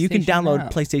you can PlayStation download Now.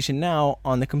 PlayStation Now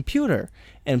on the computer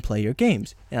and play your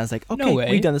games. And I was like, No okay, way.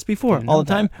 we've done this before Didn't all know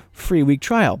the time. Free week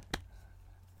trial.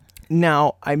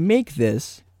 Now I make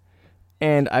this,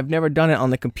 and I've never done it on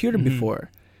the computer before.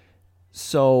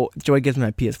 So Joey gives me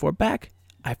my PS4 back.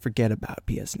 I forget about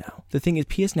PS Now. The thing is,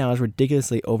 PS Now is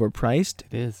ridiculously overpriced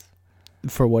It is.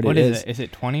 for what What it is is. it? Is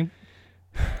it 20?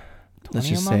 Let's 20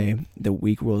 just a month? say the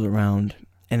week rolls around,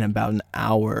 and about an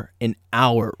hour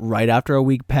right after a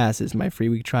week passes, my free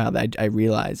week trial, that I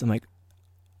realize, I'm like,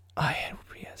 I had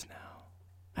PS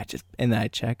Now. And then I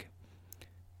check,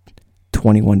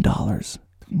 $21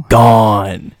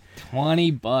 gone.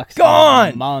 $20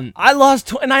 Gone! a month. I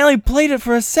lost, and I only played it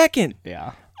for a second.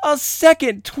 Yeah. A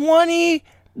second, $20.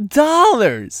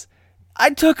 I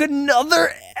took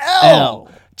another L.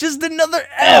 Just another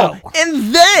L.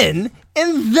 And then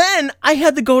I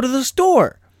had to go to the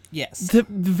store. Yes. The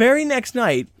very next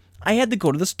night, I had to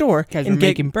go to the store Guys and were get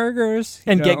making burgers.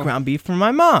 get ground beef from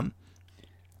my mom.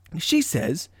 She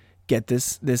says, "Get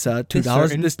this $2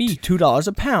 certain this beef. $2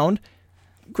 a pound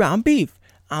ground beef."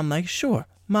 I'm like, "Sure,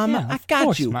 Mama, Yeah, I got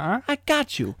course, you. Ma. I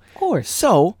got you." Of course.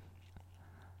 So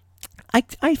I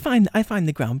find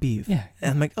the ground beef. Yeah.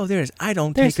 And I'm like, "Oh, there it is." I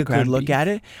don't There's take a the good ground look beef. at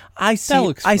it. I see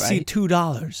looks I see right.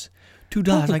 $2. $2,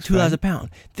 That like looks $2 a right. pound.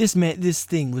 This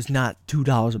thing was not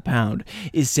 $2 a pound.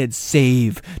 It said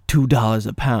save $2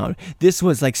 a pound. This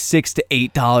was like $6 to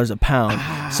 $8 a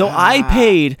pound. So I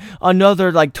paid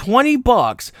another like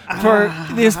 $20 for.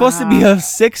 There's supposed to be a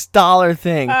 $6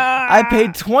 thing. I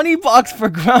paid $20 for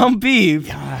ground beef,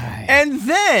 and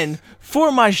then for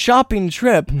my shopping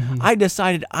trip, I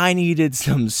decided I needed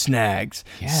some snacks.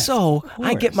 Yes, So of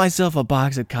I get course. myself a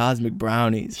box of Cosmic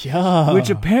Brownies. Yeah. Which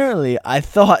apparently I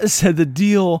thought said the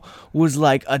deal was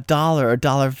like $1,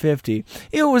 $1.50.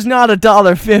 It was not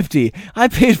 $1.50. I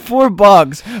paid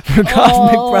 $4 for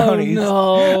Cosmic Brownies.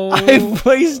 No. I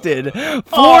wasted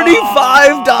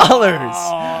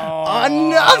 $45 on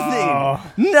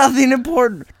nothing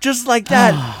important. Just like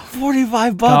that,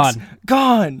 $45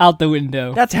 gone. Out the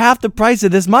window. That's half the price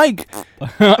of this mic.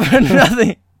 For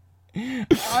nothing.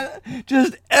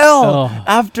 Just L Oh.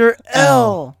 after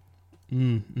L.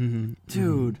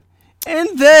 Dude.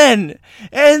 And then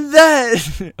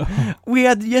we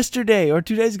had yesterday or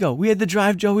 2 days ago, we had to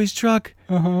drive Joey's truck.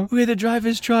 We had to drive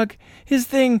his truck. His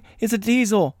thing is a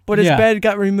diesel, but his Yeah. bed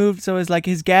got removed, so it's like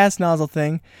his gas nozzle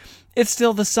thing. It's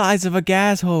still the size of a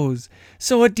gas hose.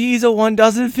 So a diesel one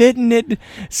doesn't fit in it.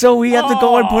 So we have to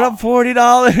go and put up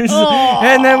 $40.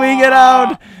 And then we get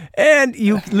out. And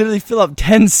you literally fill up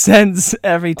 10 cents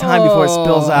every time before it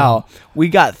spills out. We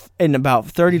got, in about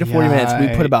 30 to 40 minutes, we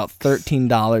put about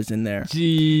 $13 in there.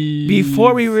 Jeez.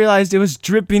 Before we realized it was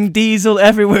dripping diesel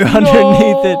everywhere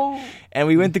underneath it. And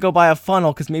we went to go buy a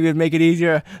funnel because maybe it would make it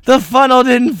easier. The funnel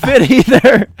didn't fit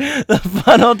either. The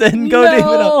funnel didn't go deep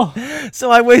enough.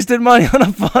 So I wasted money on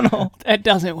a funnel. That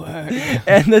doesn't work.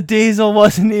 And the diesel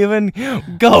wasn't even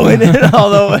going in all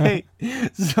the way.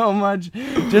 So much.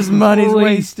 Just money's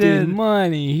wasted.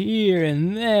 Money here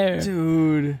and there.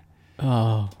 Dude.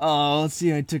 Oh. Oh, let's see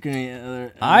if I took any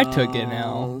other I took an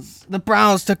L. Ls. The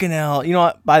Browns took an L. You know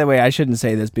what? By the way, I shouldn't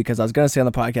say this because I was going to say on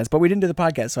the podcast, but we didn't do the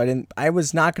podcast, so I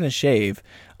was not going to shave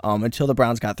until the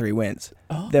Browns got 3 wins.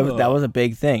 That was a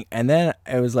big thing. And then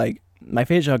it was like, my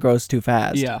facial grows too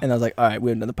fast. Yeah. And I was like, all right, we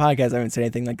haven't done the podcast. I haven't said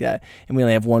anything like that. And we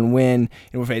only have 1 win.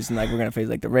 And we're going to face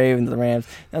like the Ravens, the Rams.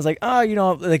 And I was like,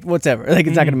 oh, like whatever. Like,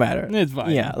 it's not going to matter. It's fine.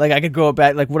 Yeah. Like, I could go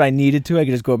back, like what I needed to. I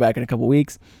could just go back in a couple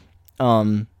weeks.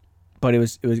 But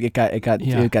it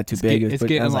got too big.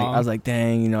 I was like,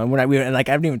 dang, and I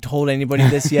haven't even told anybody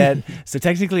this yet. So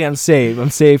technically, I'm safe.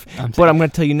 But I'm gonna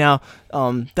tell you now.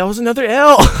 That was another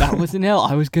L. That was an L.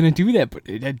 I was gonna do that, but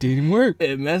that didn't work.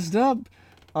 It messed up.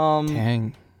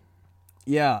 Dang.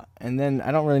 Yeah, and then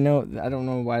I don't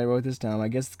know why I wrote this down. I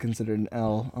guess it's considered an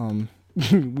L.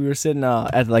 We were sitting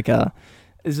at like a.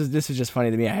 This is just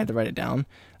funny to me. I had to write it down.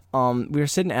 We were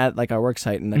sitting at like our work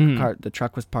site, and the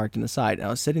truck was parked in the side. And I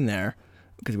was sitting there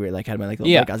because we were like had my like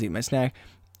little break. I was eating my snack,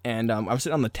 and I was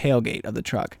sitting on the tailgate of the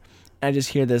truck, and I just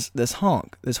hear this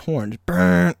honk, this horn, just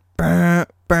burn, burn,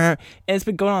 burn, and it's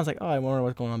been going on. I was like, oh, I wonder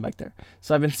what's going on back there.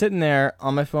 So I've been sitting there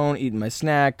on my phone, eating my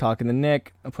snack, talking to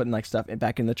Nick, putting like stuff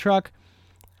back in the truck,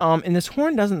 and this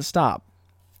horn doesn't stop,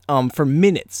 for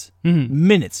minutes,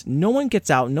 minutes. No one gets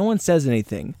out, no one says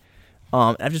anything.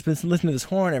 I've just been listening to this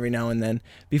horn every now and then.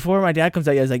 Before my dad comes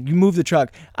out, I was like, you move the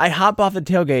truck. I hop off the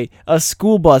tailgate. A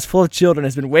school bus full of children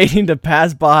has been waiting to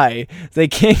pass by. They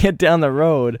can't get down the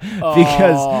road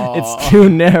because it's too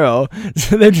narrow.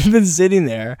 So they've just been sitting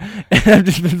there. And I've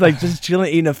just been like just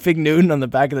chilling, eating a Fig Newton on the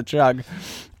back of the truck.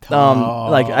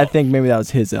 Like I think maybe that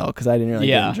was his L because I didn't really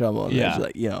get in trouble. And it was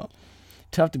like,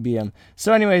 tough to beat him.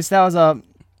 So anyways, that was a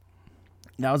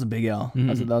big L.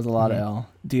 That was a lot of L.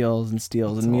 Deals and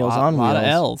steals and meals on wheels. A lot of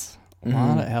L's. A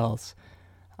lot of L's.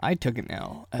 I took an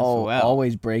L as well.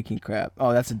 Always breaking crap.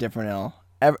 Oh, that's a different L.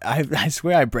 I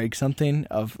swear I break something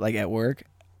of like at work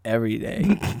every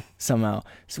day somehow.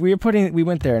 So we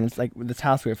went there and it's like this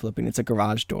house we were flipping. It's a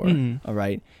garage door. All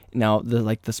right. Now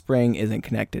the spring isn't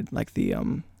connected like the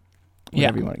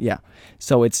whatever you want. Yeah.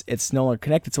 So it's no longer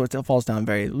connected, so it still falls down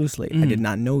very loosely. I did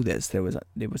not know this. It was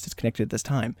disconnected at this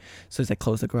time. So as I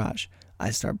closed the garage, I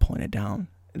started pulling it down.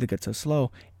 It got so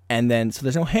slow, and then so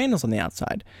there's no handles on the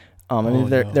outside.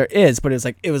 There is, but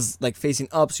it was like facing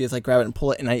up, so you have to like grab it and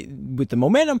pull it. And with the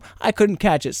momentum, I couldn't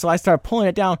catch it, so I started pulling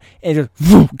it down, and it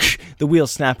just whoosh, the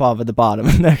wheels snap off at the bottom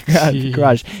of the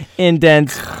garage,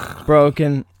 indents,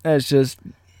 broken. It's just,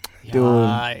 dude,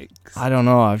 I don't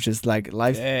know. I was just like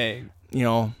life. Dang.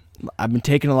 I've been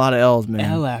taking a lot of L's, man.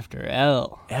 L after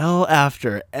L. L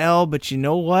after L, but you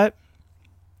know what?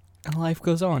 Life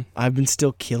goes on. I've been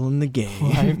still killing the game.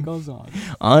 Life goes on.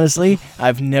 Honestly,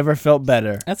 I've never felt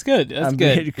better. That's good. That's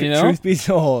good. Truth be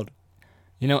told.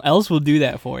 L's will do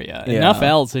that for you. Yeah. Enough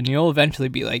L's, and you'll eventually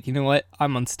be like, you know what?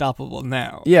 I'm unstoppable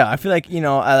now. Yeah, I feel like I've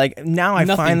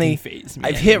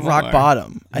hit rock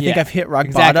bottom. I think I've hit rock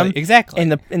bottom.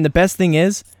 Exactly. And the best thing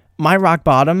is, my rock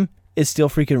bottom is still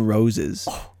freaking roses.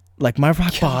 Like, my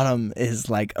rock bottom is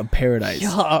like a paradise.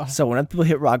 Yeah. So when people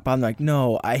hit rock bottom, they're like,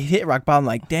 no, I hit rock bottom,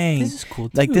 like, dang. This is cool,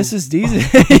 too. Like, this is decent.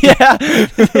 Yeah.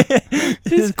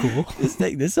 This is cool. This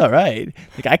is all right.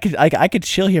 Like, I could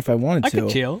chill here if I wanted to. I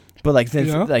could chill. But like, then,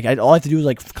 all I have to do is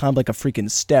like climb like a freaking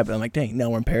step, and I'm like, dang,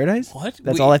 now we're in paradise. What?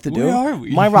 That's all I have to do. Where are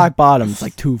we? My rock bottom's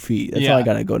like 2 feet. That's all I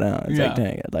gotta go down. It's like,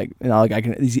 dang, I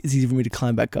can. It's easy for me to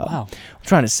climb back up. Wow. What I'm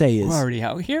trying to say is, we're already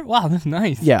out here. Wow, that's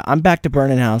nice. Yeah, I'm back to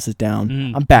burning houses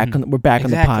down. I'm back. We're back on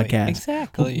the podcast.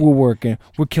 Exactly. We're working.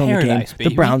 We're killing Paradise, the game. baby.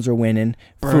 The Browns are winning.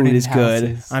 Burning Food is good.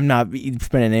 houses. I'm not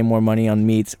spending any more money on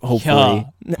meats. Hopefully.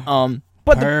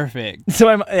 But perfect.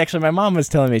 So my mom was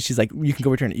telling me, she's like, you can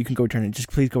go return it. You can go return it. Just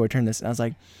please go return this. And I was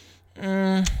like,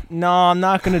 No, I'm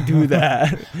not gonna do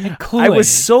that. could. I was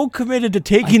so committed to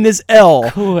taking this L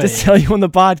could. to tell you on the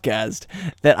podcast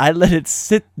that I let it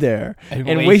sit there And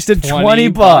and waste wasted 20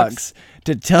 bucks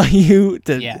to tell you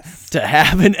to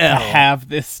have an L. I have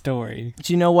this story. But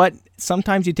you know what?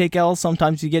 Sometimes you take L's,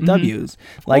 sometimes you get W's.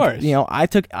 Like, course. you know, I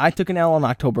took an L on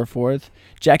October 4th.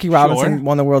 Jackie Robinson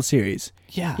won the World Series.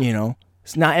 Yeah. You know,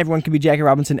 so not everyone can be Jackie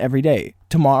Robinson every day.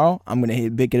 Tomorrow, I'm gonna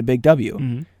get a big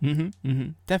W.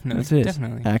 Definitely. That's it.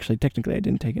 Definitely. Actually, technically, I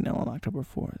didn't take an L on October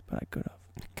 4th, but I could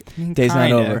have. I mean, Day's not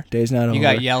kinda. over. Day's not over. You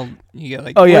got yelled. You got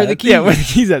like. Oh yeah, where are the keys? yeah. Where are the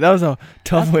keys at? That was a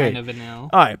tough That's way. kind of an L.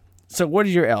 All right. So what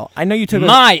is your L? I know you took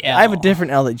My L. I have a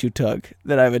different L that you took.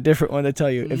 That I have a different one to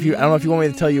tell you. I don't know if you want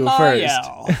me to tell you My first.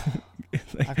 L.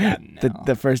 I've got an L.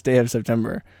 the first day of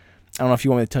September. I don't know if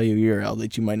you want me to tell you your L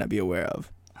that you might not be aware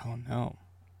of. Oh no.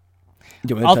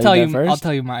 Do you want me to I'll tell you you. that first? I'll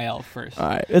tell you my L first. All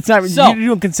right. It's not. So- you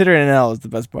don't consider it an L is the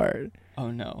best part. Oh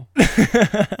no.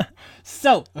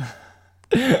 So,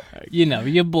 you know,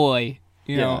 your boy.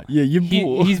 You know, Yeah. You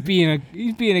bull. he's being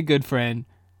a good friend.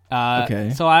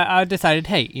 Okay. So I decided,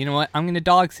 hey, you know what? I'm gonna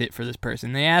dog sit for this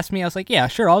person. They asked me, I was like, yeah,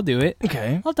 sure, I'll do it.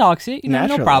 Okay. I'll dog sit. You know,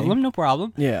 Naturally. no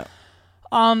problem. Yeah.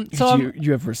 So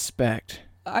you have respect.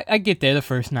 I get there the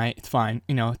first night. It's fine.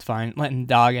 You know, it's fine. Letting the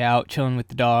dog out, chilling with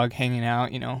the dog, hanging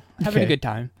out. You know, having a Okay. good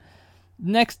time.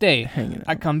 Next day, Hanging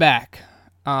I out. come back.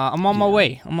 I'm on my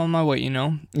way. You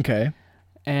know, Okay.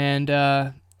 and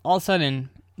all of a sudden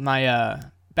my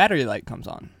battery light comes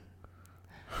on.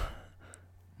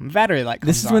 My battery light comes on.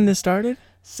 This is when this started?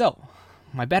 So,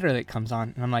 my battery light comes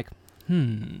on, and I'm like,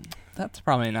 that's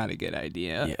probably not a good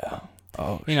idea. Yeah.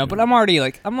 Oh. You know, but I'm already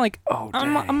like, I'm dang.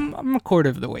 I'm a quarter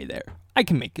of the way there. I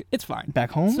can make it. It's fine.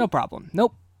 Back home? It's no problem.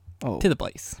 Nope. Oh. To the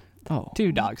place. Oh.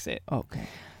 To dog sit. Okay.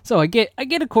 So I get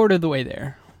a quarter of the way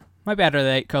there. My battery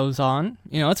light goes on.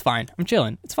 You know, it's fine. I'm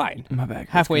chilling. It's fine. My bad.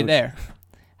 Halfway there.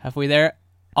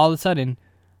 All of a sudden,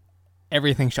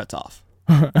 everything shuts off.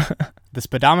 The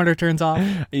speedometer turns off.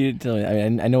 You tell me. I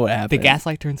mean, I know what happened. The gas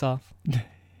light turns off.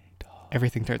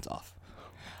 Everything turns off.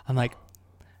 I'm like,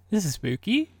 this is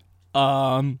spooky.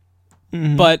 Mhm.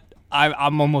 But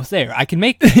I'm almost there. I can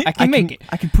make it. I can make it.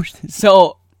 I can push this.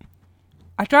 So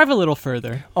I drive a little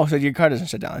further. Oh, so your car doesn't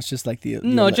shut down. It's just like the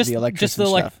Just electricity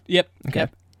the stuff. Yep. Okay.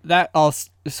 Yep. That all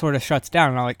sort of shuts down,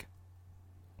 and I'm like,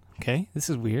 okay, this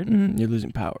is weird. You're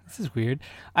losing power. This is weird.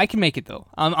 I can make it though.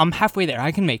 I'm halfway there.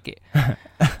 I can make it.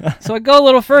 So I go a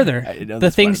little further. I didn't know The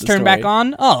this part things of the turn back story.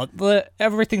 on. Oh,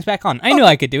 everything's back on. I knew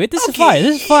I could do it. This is fine.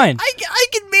 This is fine. I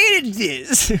can manage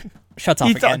this. Shuts off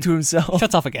He again. thought to himself.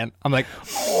 Shuts off again. I'm like,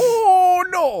 Oh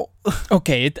no.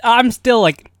 okay, I'm still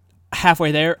like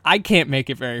halfway there. I can't make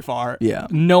it very far. Yeah.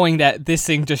 Knowing that this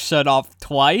thing just shut off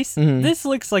twice, Mhm. this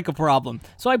looks like a problem.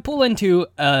 So I pull into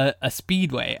a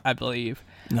speedway, I believe.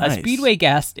 Nice. A speedway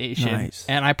gas station. Nice.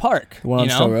 And I park. The one on you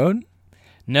know? Stowe Road?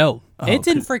 No. Oh, it's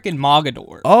in freaking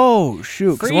Mogador. Oh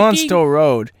shoot! 'Cause the one on Freaking- Stowe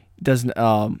Road doesn't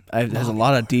has a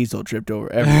lot of diesel dripped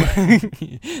over everywhere.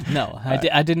 No,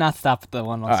 I did not stop at the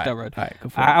one on Stowe Road. All right, go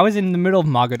for it. I was in the middle of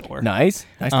Mogador. Nice.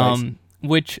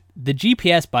 Which the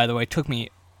GPS, by the way, took me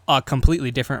a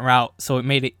completely different route, so it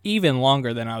made it even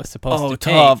longer than I was supposed to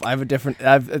take. tough. I have a different.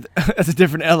 That's a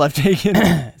different L I've taken.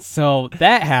 So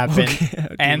that happened,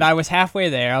 Okay. and I was halfway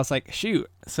there. I was like, shoot.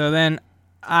 So then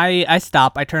I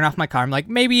stop. I turn off my car. I'm like,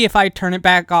 maybe if I turn it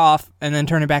back off and then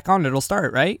turn it back on, it'll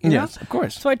start, right? You know? Yes, of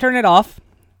course. So I turn it off.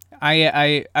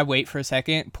 I wait for a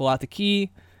second, pull out the key,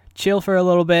 chill for a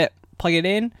little bit, plug it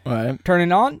in, All right. turn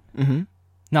it on. Mm-hmm.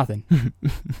 Nothing.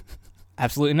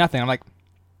 Absolutely nothing. I'm like,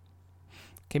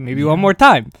 okay, maybe one more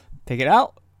time. Take it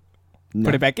out,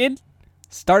 put it back in,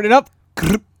 start it up.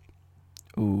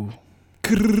 Ooh.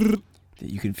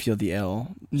 You can feel the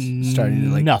L starting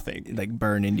to Nothing. like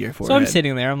burn into your forehead. So I'm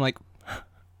sitting there. I'm like,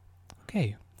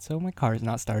 okay, so my car is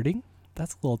not starting.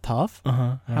 That's a little tough.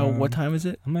 How? What time is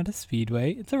it? I'm at a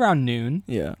speedway. It's around noon.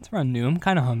 Yeah. It's around noon. I'm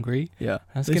kind of hungry. Yeah.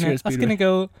 I was At least you're at gonna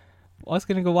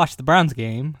go watch the Browns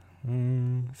game.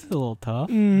 This is a little tough.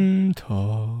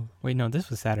 Tough. Wait, no, this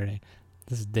was Saturday.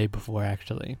 This is the day before,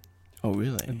 actually. Oh The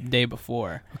really? day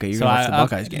before. Okay, you're gonna watch the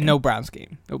Buckeyes game. No Browns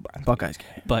game. No Browns. Buckeyes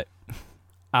game. But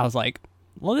I was like,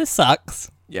 well, this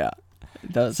sucks. Yeah.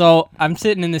 It does. So I'm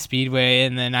sitting in the speedway,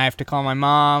 and then I have to call my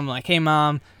mom. Like, hey,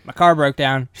 Mom, my car broke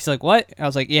down. She's like, what? I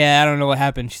was like, yeah, I don't know what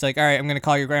happened. She's like, all right, I'm going to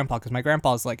call your grandpa, because my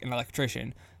grandpa's like an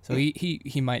electrician. So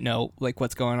he might know, like,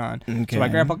 what's going on. Okay. So my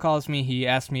grandpa calls me. He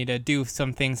asked me to do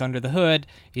some things under the hood.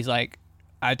 He's like,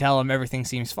 I tell him everything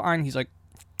seems fine. He's like,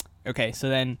 okay. So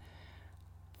then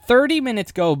 30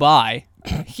 minutes go by,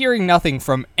 hearing nothing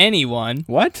from anyone.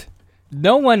 What?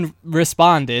 No one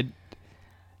responded.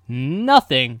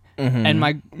 Nothing. And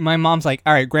my mom's like,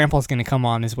 all right, Grandpa's gonna come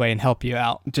on his way and help you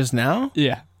out. Just now?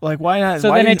 Yeah. Like, why not? So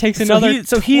why then it didn't- takes so another he,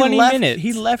 so 20 left, minutes.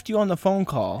 He left you on the phone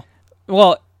call.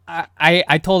 Well,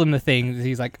 I told him the thing.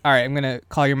 He's like, all right, I'm gonna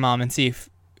call your mom and see if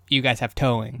you guys have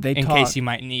towing in case you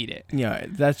might need it. Yeah,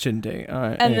 that shouldn't take. All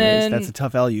right. And Anyways, then- that's a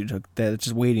tough L you took. That's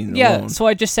just waiting Yeah, alone. so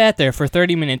I just sat there for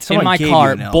 30 minutes Someone in my gave you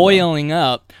car, an L, boiling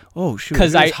up Oh shoot!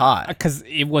 because It was hot. because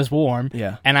it was warm.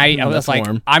 Yeah. And I No, was that's like,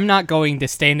 warm. I'm not going to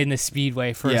stand in the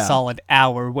speedway for Yeah. a solid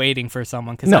hour waiting for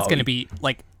someone because No. that's going to be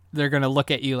like, they're going to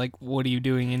look at you like, what are you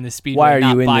doing in the speedway? Why are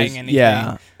not you in buying this? anything?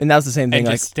 Yeah, and that was the same thing. And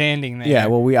Like, just standing there. yeah.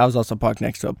 Well, I was also parked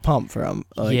next to a pump for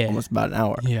Yeah. almost about an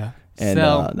hour, Yeah. and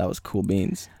So, that was cool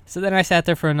beans. so then I sat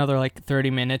there for another like 30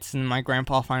 minutes, and my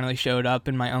grandpa finally showed up,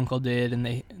 and my uncle did, and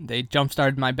they jump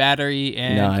started my battery,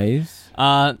 and Nice.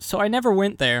 so I never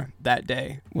went there that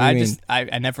day. What do you mean?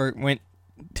 I never went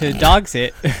to dog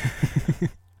sit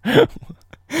because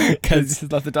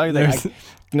Just left the dog there.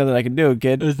 Nothing I can do,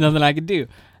 kid. there's nothing I could do.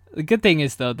 The good thing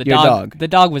is though, Your the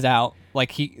dog was out.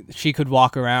 Like she could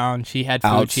walk around. She had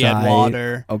food. She had Outside.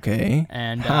 water. Okay.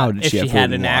 And How did if she have she food had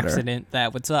and an water? accident,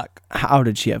 that would suck. How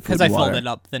did she have food Because I and water? filled it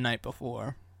up the night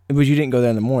before. But you didn't go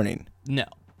there in the morning No,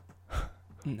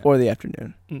 or the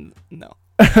afternoon. no.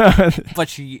 But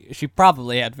she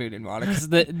probably had food and water. Because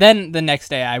then the next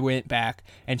day I went back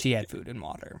and she had food and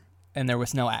water, and there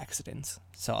was no accidents.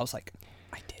 So I was like,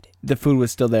 I did it. The food was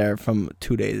still there from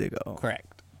 2 days ago.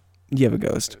 Correct. You have a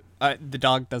ghost. The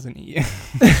dog doesn't eat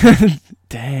you.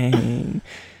 Dang.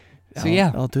 So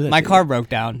yeah, I'll do that. my to car you. broke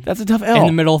down That's a tough L. in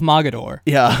the middle of Mogador.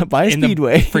 Yeah, by a in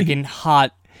speedway. the freaking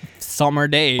hot summer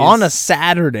days on a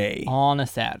Saturday. on a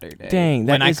Saturday. Dang,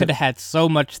 that when I is a- could have had so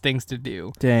much things to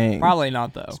do. Dang. Probably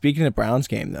not though. Speaking of Browns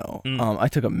game though, I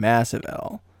took a massive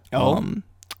L. Oh?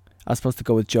 I was supposed to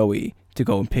go with Joey to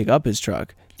go and pick up his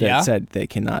truck that Yeah? said they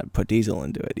cannot put diesel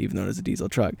into it, even though it's a diesel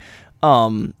truck.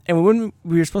 And when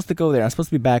we were supposed to go there, I was supposed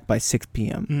to be back by 6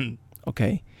 p.m. Mhm.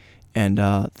 Okay, and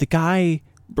the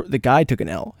guy took an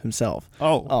L himself.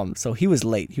 Oh. So he was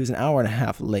late. He was an hour and a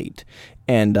half late,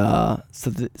 and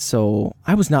so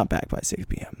I was not back by 6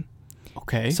 p.m.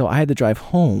 Okay. So I had to drive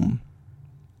home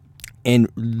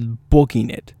and booking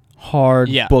it hard.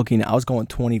 Yeah. Booking it. I was going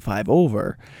 25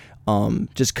 over,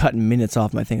 just cutting minutes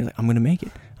off my thing. I was like, I'm gonna make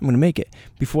it. I'm gonna make it.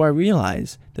 Before I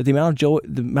realized that the amount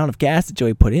of gas that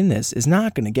Joey put in this is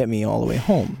not gonna get me all the way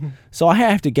home. So I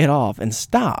have to get off and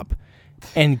stop,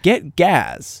 and get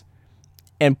gas,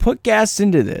 and put gas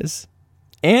into this,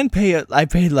 and pay it. I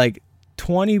paid like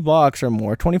 $20 or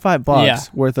more, $25 Yeah.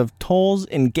 worth of tolls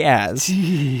and gas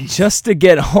just to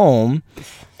get home,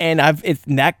 and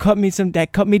that cut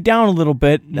me down a little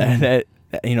bit. That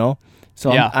you know,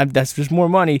 so Yeah. I'm that's just more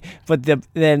money. But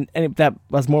that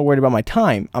was more worried about my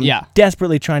time. I'm Yeah.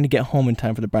 desperately trying to get home in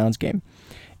time for the Browns game,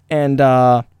 and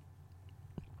the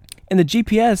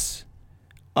GPS,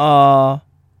 the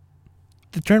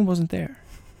turn wasn't there.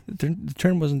 The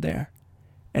turn wasn't there,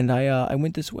 and I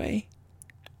went this way.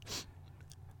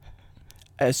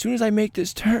 As soon as I make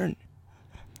this turn,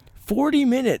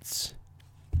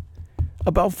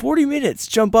 about 40 minutes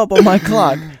jump up on my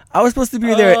clock. I was supposed to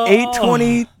be there at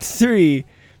 8:23,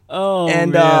 Oh.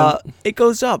 and man. it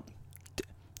goes up to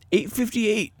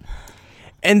 8:58,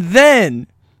 and then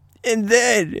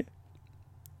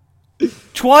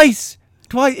twice.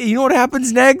 You know what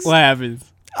happens next? What happens?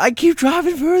 I keep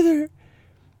driving further,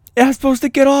 and I'm supposed to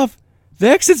get off. The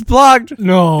exit's blocked.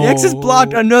 No. The exit's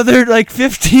blocked. Another like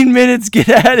 15 minutes get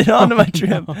added onto my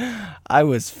trip. I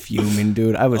was fuming,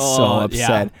 dude. I was so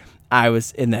upset. Yeah. I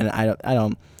was, and then I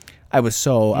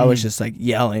was just like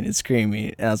yelling and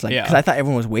screaming, and I was like, Yeah. because I thought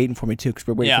everyone was waiting for me too, because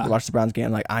we're waiting Yeah. to watch the Browns game.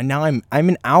 Like I'm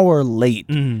an hour late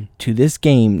Mhm. to this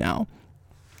game now,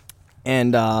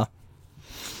 and I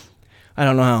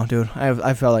don't know how, dude.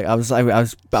 I felt like I was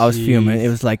fuming. It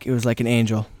was like an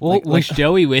angel. Well, Like- was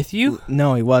Joey with you?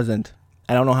 no, he wasn't.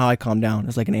 I don't know how I calmed down. It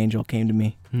was like an angel came to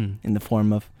me in the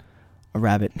form of a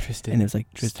rabbit, Tristan. and it was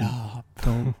like, Tristan, Stop.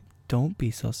 don't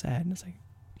be so sad. And it's like,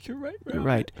 You're right. you're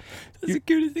right. That's the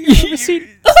cutest thing I've ever seen.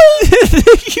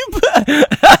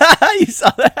 You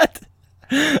saw that?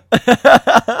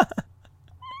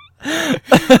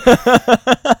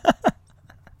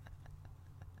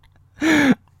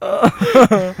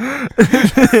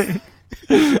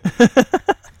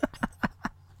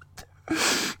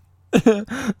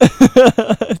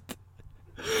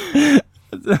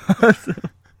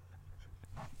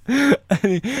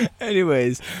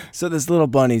 Anyways, so this little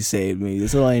bunny saved me,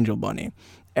 this little angel bunny,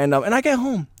 and I get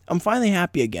home. I'm finally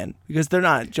happy again because they're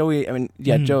not Joey. I mean,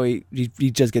 yeah, Joey.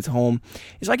 He just gets home.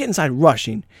 So I get inside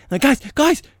rushing, like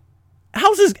guys,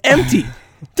 house is empty.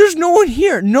 There's no one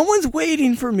here. No one's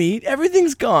waiting for me.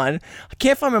 Everything's gone. I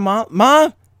can't find my mom.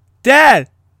 Mom, Dad,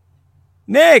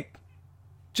 Nick,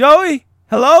 Joey,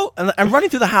 hello? And I'm running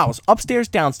through the house, upstairs,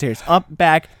 downstairs, up,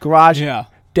 back, garage,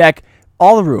 deck,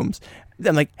 all the rooms.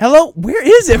 I'm like, hello, where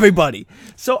is everybody?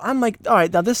 So I'm like, all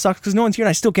right, now this sucks because no one's here and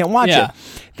I still can't watch it.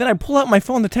 Then I pull out my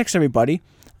phone to text everybody.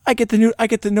 I get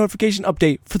the notification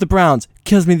update for the Browns.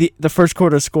 Kills me the first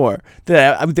quarter score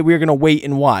that we were gonna wait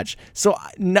and watch. So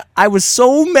I was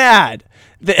so mad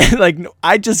that like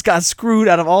I just got screwed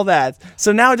out of all that.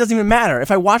 So now it doesn't even matter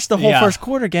if I watch the whole first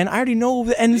quarter again. I already know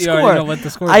the end score. Already know what the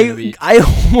score is gonna be. I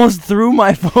almost threw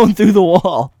my phone through the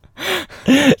wall.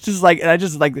 Just like, and I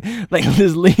just like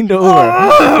just leaned over.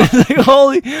 Like,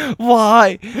 holy,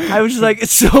 why? I was just like,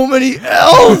 it's so many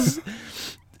L's.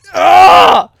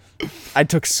 I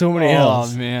took so many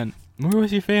L's. Oh man, where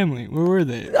was your family? Where were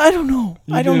they? I don't know.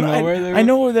 I don't know where they were. I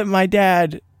know that my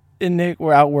dad and Nick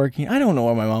were out working. I don't know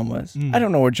where my mom was. I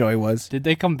don't know where Joey was. Did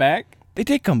they come back? They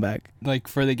did come back. Like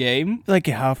for the game? Like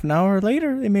a half an hour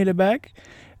later, they made it back.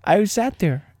 I sat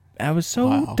there. I was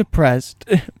so depressed.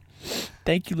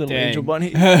 Thank you, little angel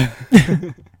bunny.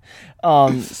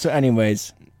 So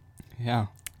anyways. Yeah.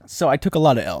 So I took a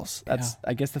lot of L's.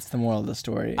 I guess that's the moral of the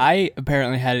story. I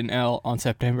apparently had an L on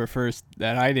September 1st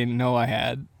that I didn't know I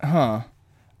had. Huh.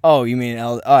 Oh, you mean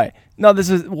L? All right. No,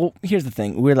 here's the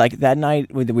thing. We're like, that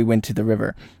night we went to the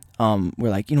river.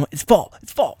 We're like, it's fall.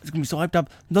 It's fall. It's going to be so hyped up.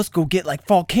 Let's go get like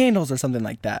fall candles or something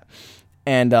like that.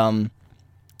 And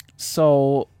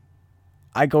so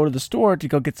I go to the store to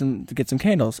go get some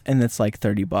candles, and it's like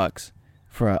 $30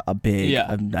 for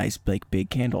a nice big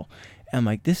candle. And I'm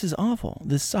like, this is awful.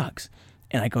 This sucks.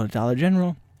 And I go to Dollar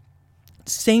General,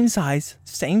 same size,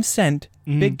 same scent,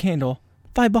 big candle,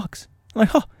 $5. I'm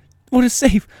like, oh, what a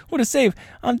save! What a save!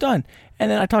 I'm done.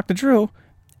 And then I talked to Drew,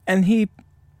 and he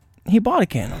bought a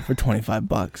candle for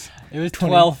 $25. It was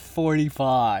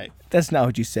 $12.45. That's not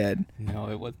what you said. No,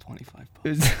 it was $25. It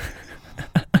was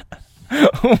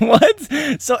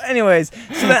what? So anyways,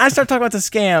 so then I start talking about the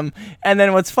scam, and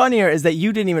then what's funnier is that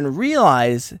you didn't even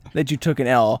realize that you took an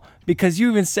L because you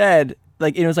even said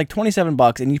like it was like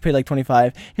 $27 and you paid like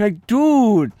 $25. You're like,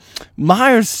 dude,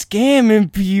 Meyer's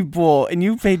scamming people, and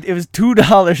you paid. It was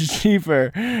 $2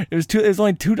 cheaper. It was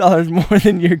only $2 more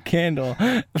than your candle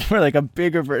for like a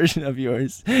bigger version of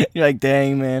yours. You're like,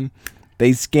 dang man,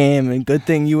 they scam, and good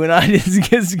thing you and I didn't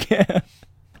get scammed.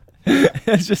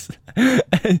 It's just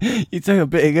you took a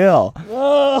big L.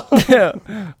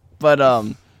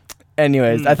 But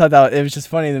anyways, I thought that it was just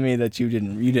funny to me that you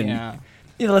didn't.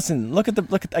 Yeah, listen, look at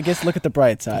the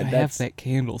bright side. I have that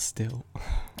candle still.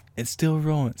 It's still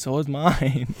rolling. So is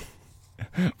mine.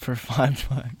 For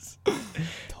 $5.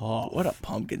 Tough. What a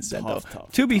pumpkin set though.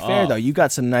 To be fair though, you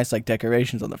got some nice like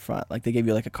decorations on the front. Like they gave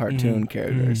you like a cartoon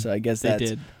character. So I guess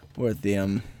that's worth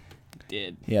the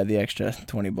the extra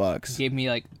 $20. Gave me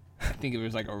like, I think it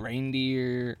was like a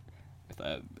reindeer with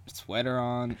a sweater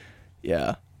on.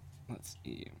 Yeah. Let's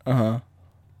see.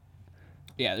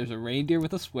 Yeah, there's a reindeer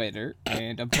with a sweater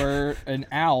and a bird, an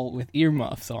owl with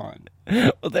earmuffs on.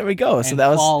 Well, there we go. And so that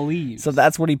was fall leaves. So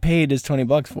that's what he paid his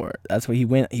 $20 for it. That's what he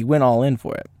went all in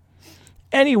for it.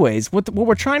 Anyways, what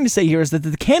we're trying to say here is that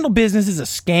the candle business is a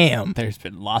scam. There's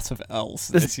been lots of L's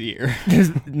this year.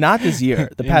 Not this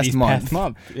year, the past month.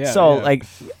 Yeah. So like,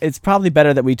 it's probably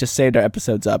better that we just saved our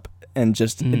episodes up and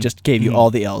just gave you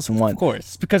all the L's in one. Of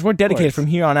course, because we're dedicated from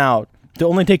here on out to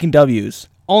only taking W's.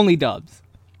 Only dubs.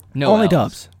 No only L's.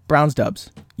 dubs. Browns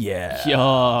dubs. Yeah.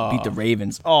 Yo. Beat the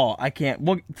Ravens. Oh, I can't.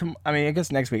 Well, I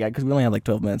guess next week, because we only have like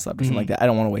 12 minutes left or something like that. I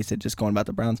don't want to waste it just going about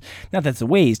the Browns. Not that it's a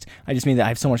waste. I just mean that I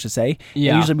have so much to say.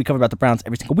 Yeah. And usually we cover about the Browns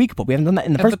every single week, but we haven't done that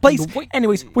in the first place.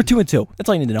 Anyways, we're 2-2. That's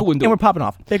all you need to know. And we're popping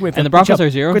off. Big win for and the Broncos are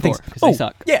 0-4 because they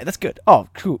suck. Yeah, that's good. Oh,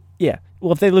 cool. Yeah.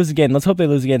 Well, if they lose again, let's hope they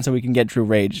lose again so we can get Drew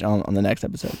rage on the next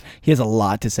episode. He has a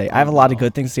lot to say. I have a lot of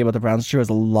good things to say about the Browns. Drew has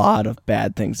a lot of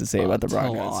bad things to say about the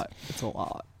Broncos. It's a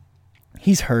lot.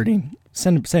 He's hurting.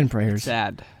 Send prayers.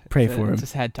 Sad. Pray for him. It's a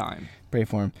sad time. Pray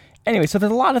for him. Anyway, so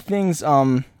there's a lot of things.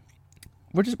 We're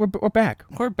back.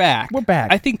 We're back. We're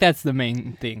back. I think that's the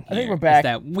main thing. I think we're back. Is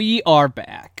that we are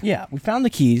back. Yeah, we found the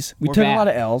keys. We took a lot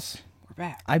of L's. We're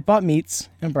back. I bought meats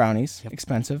and brownies. Yep.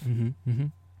 Expensive.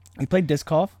 We played disc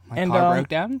golf. My car broke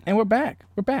down. And we're back.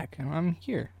 We're back. And I'm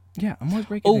here. Yeah, I'm always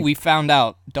breaking. Oh, we found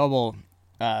out. Double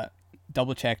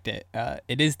checked it.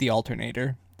 It is the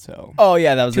alternator. So. Oh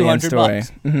yeah, that was the end story.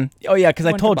 $200. Oh yeah, because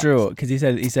I told Drew because he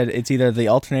said it's either the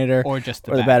alternator or just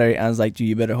the battery. I was like, dude,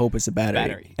 you better hope it's the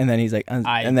battery. And then he's like,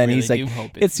 he's like,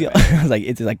 it's the. I was like,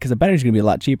 it's like because the battery's gonna be a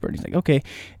lot cheaper. And he's like, okay,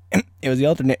 it was the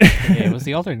alternator. Yeah, it was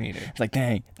the alternator. It's like,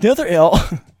 dang, the other L,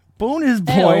 bonus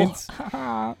points.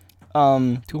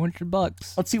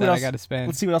 $200. Let's see what else I got to spend.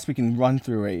 Let's see what else we can run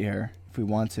through right here if we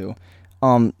want to.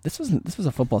 This was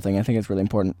a football thing. I think it's really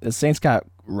important. The Saints got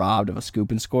robbed of a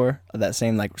scoop and score of that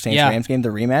same Saints Rams game, the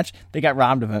rematch. They got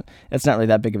robbed of it. It's not really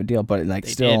that big of a deal, but They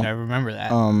still. did. I remember that.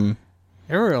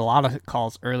 There were a lot of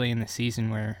calls early in the season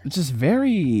where It's just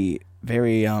very,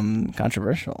 very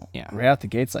controversial. Yeah. Right out the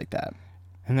gates like that.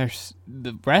 and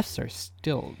the refs are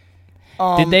still.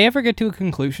 Did they ever get to a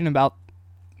conclusion about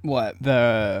what?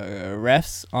 the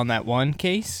refs on that one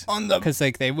case? On the Because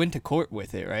they went to court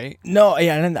with it, right? No,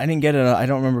 yeah, I didn't get it. I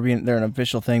don't remember being there an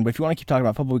official thing. But if you want to keep talking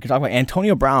about football, we can talk about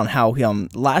Antonio Brown. How he,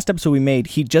 last episode we made,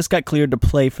 he just got cleared to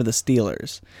play for the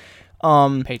Steelers.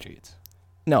 Patriots.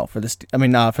 No, for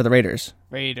the Raiders.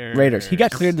 Raiders. He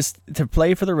got cleared to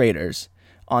play for the Raiders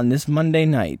on this Monday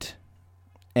night,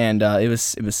 and it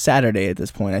was Saturday at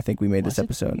this point. I think we made this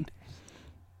episode.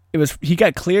 He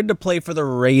got cleared to play for the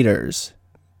Raiders,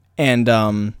 and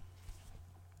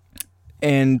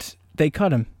they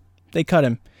cut him. They cut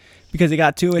him because he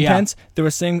got too intense. Yeah. They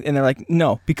were saying, and they're like,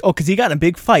 no, because he got in a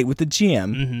big fight with the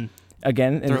GM. Mm-hmm.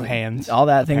 Again, through hands, all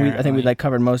that thing. I think we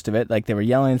covered most of it. They were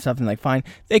yelling and stuff, and fine.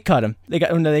 They cut him. They got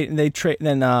then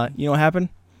you know what happened?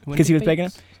 Because he was begging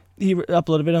him. He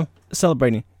uploaded a video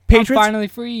celebrating. Patriots I'm finally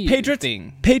free.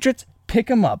 Patriots pick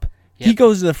him up. Yep. He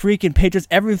goes to the freaking Patriots.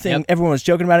 Everything. Yep. Everyone was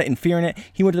joking about it and fearing it.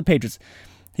 He went to the Patriots.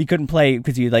 He couldn't play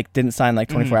because he didn't sign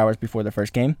 24 hours before the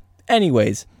first game.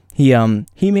 Anyways, he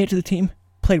made it to the team.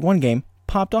 Played one game.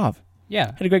 Popped off.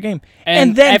 Yeah, had a great game.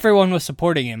 And then everyone was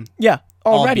supporting him. Yeah.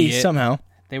 Already somehow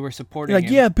they were supporting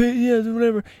him. Yeah,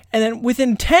 whatever. And then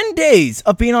within 10 days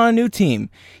of being on a new team,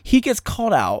 he gets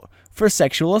called out for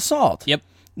sexual assault. Yep.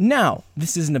 Now,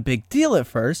 this isn't a big deal at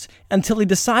first until he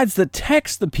decides to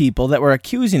text the people that were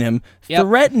accusing him,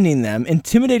 threatening them,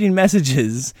 intimidating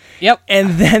messages. Yep. And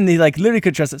then they literally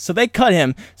could trust it. So they cut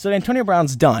him. So Antonio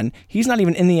Brown's done. He's not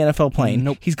even in the NFL playing.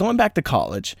 Nope. He's going back to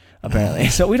college, apparently.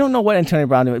 So we don't know what Antonio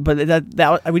Brown did, but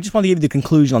we just want to give you the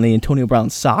conclusion on the Antonio Brown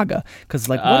saga because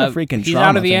what a freaking he's drama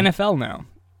out of the thing. NFL now.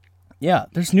 Yeah,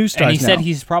 there's new stars and he now. said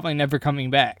he's probably never coming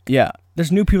back. Yeah,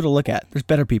 there's new people to look at. There's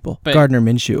better people. But Gardner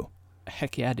Minshew.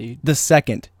 Heck yeah, dude. The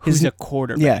second. Who's a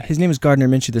quarterback? Yeah, his name is Gardner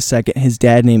Minshew the second. His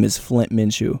dad name is Flint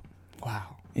Minshew.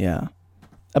 Wow. Yeah.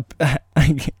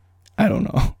 I don't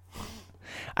know.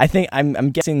 I think I'm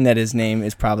guessing that his name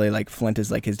is probably Flint is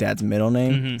his dad's middle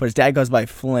name, but his dad goes by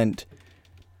Flint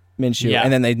Minshew,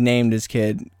 and then they named his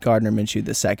kid Gardner Minshew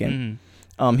the second.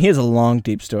 He has a long,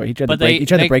 deep story. He tried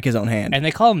to break his own hand, and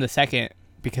they call him the second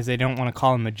because they don't want to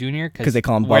call him a junior because they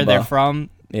call him Bubba. Where they're from.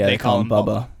 Yeah, they call him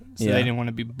Bubba. So they didn't want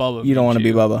to be Bubba. You don't want to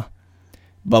be Bubba.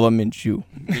 Bubba Minshew.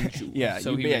 Yeah,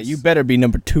 so you better be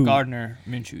number 2. Gardner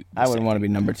Minshew. I wouldn't want to be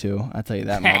number 2. I'll tell you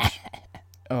that much.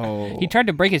 Oh. He tried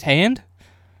to break his hand?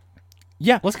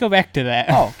 Yeah. Let's go back to that.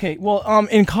 Oh, okay. Well,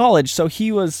 in college,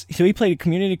 he played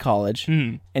community college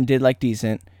and did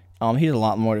decent. He did a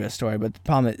lot more to his story, but the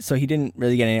problem is, so he didn't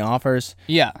really get any offers.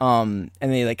 Yeah. And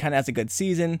they kind of has a good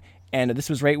season. And this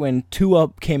was right when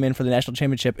Tua came in for the national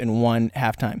championship and won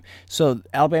halftime. So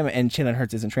Alabama and Jalen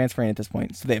Hurts isn't transferring at this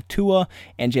point. So they have Tua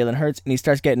and Jalen Hurts, and he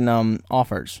starts getting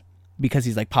offers because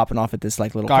he's popping off at this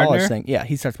little college thing. Yeah,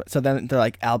 he starts. So then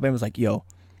they're Alabama's yo,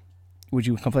 would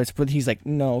you come play? But he's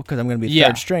no, because I'm going to be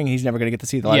third string. He's never going to get to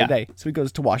see the light of day. So he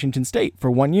goes to Washington State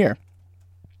for 1 year.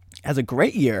 Has a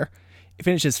great year. He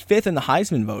finishes 5th in the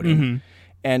Heisman voting.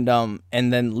 And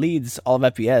then leads all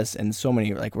of FBS and so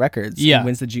many records. Yeah, and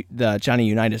wins the Johnny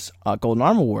Unitas Golden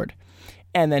Arm Award.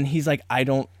 And then he's I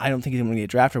don't think he's going to get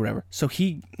drafted or whatever. So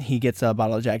he gets a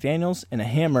bottle of Jack Daniels and a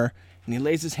hammer, and he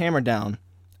lays his hammer down,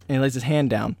 and he lays his hand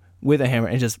down with a hammer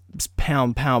and just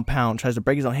pound, tries to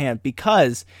break his own hand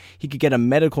because he could get a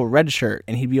medical red shirt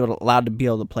and he'd be allowed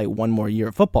to play 1 more year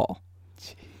of football.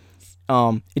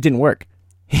 Jeez. It didn't work.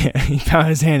 He found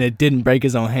his hand. It didn't break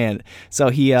his own hand. So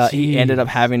he ended up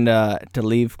having to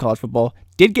leave college football.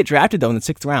 Did get drafted, though, in the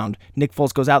 6th round. Nick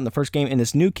Foles goes out in the first game, and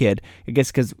this new kid, I guess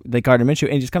because they Gardner Minshew,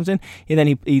 and he just comes in, and then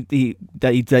he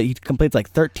completes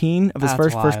 13 of his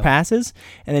first passes,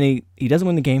 and then he doesn't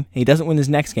win the game, and he doesn't win his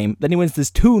next game. Then he wins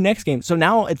his 2 next games. So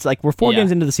now it's we're 4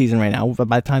 games into the season right now,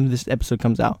 by the time this episode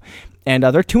comes out. And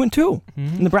they're 2-2,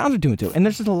 and the Browns are 2-2. And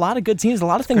there's just a lot of good teams, a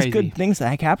lot of things, good things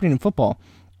that happening in football.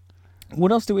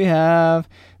 What else do we have?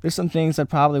 There's some things I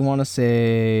probably want to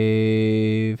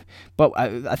save, but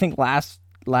I think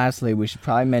lastly we should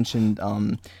probably mention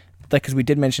because we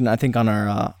did mention I think on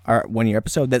our 1 year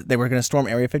episode that they were going to storm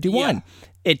Area 51. Yeah.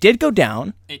 It did go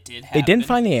down. It did happen. They didn't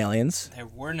find the aliens. There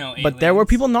were no aliens. But there were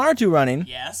people in Naruto running.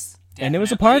 Yes. Definitely. And it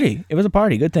was a party. It was a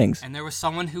party. Good things. And there was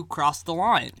someone who crossed the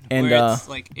line. And where it's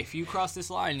if you cross this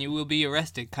line, you will be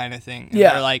arrested, kind of thing. And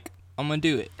yeah. they're I'm gonna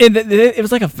do it. It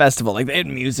was like a festival. Like they had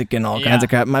music and all Yeah. kinds of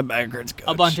crap. My back hurts. Coach.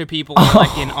 A bunch of people were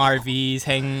like in RVs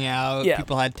hanging out. Yeah.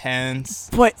 People had tents.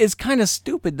 But it's kind of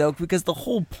stupid though, because the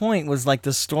whole point was like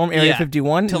to storm Area Yeah,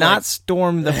 51, to, not like-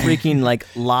 storm the freaking like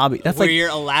lobby. That's where like you're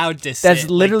allowed to sit. that's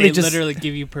literally like, they just- literally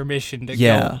give you permission to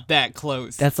Yeah. go that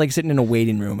close. that's like sitting in a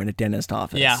waiting room in a dentist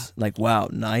office. Yeah. Like wow,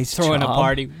 nice. Throwing a job.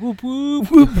 party. Whoop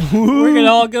whoop. We're gonna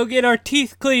all go get our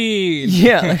teeth cleaned.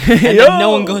 Yeah. And then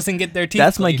no one goes and get their teeth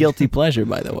That's my cleaned. guilty pleasure,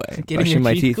 by the way. Getting brushing your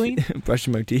my teeth clean?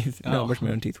 brushing my teeth. No, Oh. brushing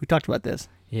my own teeth. We talked about this.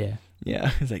 Yeah.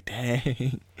 Yeah. It's like,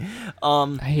 dang.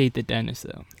 I hate the dentist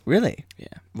though. Really? Yeah.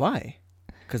 Why?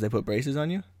 Because they put braces on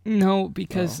you? No,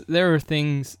 because Oh. there are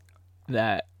things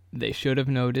that they should have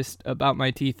noticed about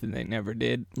my teeth and they never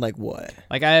did. Like what?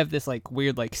 Like I have this like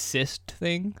weird like cyst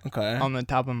thing Okay. on the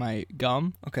top of my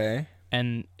gum, Okay.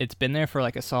 and it's been there for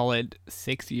like a solid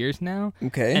 6 years now,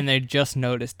 Okay. and they just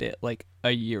noticed it like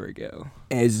a year ago.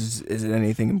 Is it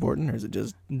anything important, or is it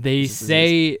just They This is-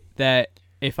 say that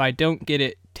if I don't get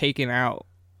it taken out,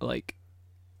 like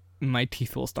my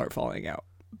teeth will start falling out.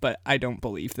 But I don't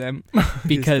believe them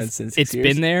because since 6 it's years?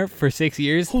 been there for 6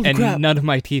 years Holy and crap. none of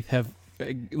my teeth have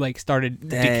like started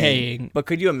Dang. decaying. But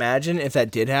could you imagine if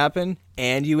that did happen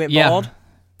and you went Yeah, bald?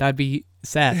 that'd be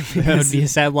sad. That would be a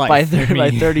sad life By for by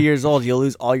me. 30 years old, you'll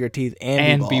lose all your teeth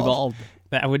and, Be bald.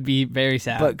 That would be very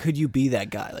sad. But could you be that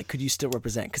guy? Like, could you still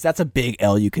represent? Because that's a big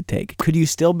L you could take. Could you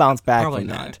still bounce back Probably from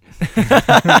not.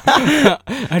 that?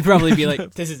 I'd probably be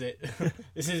like, "This is it.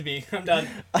 This is me. I'm done.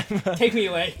 Take me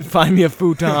away, Find me a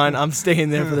futon. I'm staying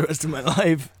there for the rest of my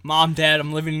life. Mom, Dad.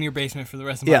 I'm living in your basement for the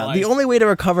rest of my Yeah, life." the only way to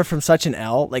recover from such an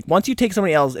L, like once you take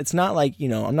somebody else, it's not like,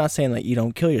 I'm not saying like you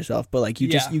don't kill yourself, but like you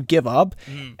just Yeah. you give up,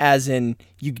 Mhm. as in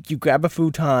you grab a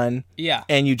futon Yeah.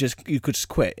 and you could just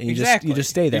quit and you Exactly. just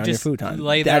stay there You on just your futon.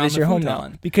 lay there That on is the your home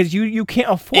futon. now because you can't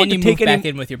afford And to you take move any. back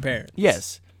in with your parents.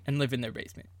 Yes, And live in their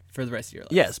basement for the rest of your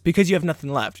life. yes, because you have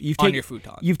nothing left. You've On taken your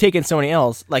futon. You've taken somebody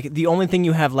else. Like the only thing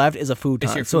you have left is a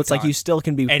futon. your So it's like futon. you still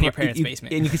can be And your parents'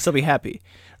 basement. and you can still be happy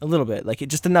a little bit. Like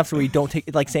just enough so where you don't take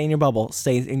like stay in your bubble,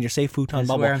 stay in your safe futon This is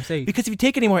bubble. where I'm safe. Because if you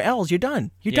take any more L's, you're done.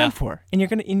 You're Yeah. done for, and you're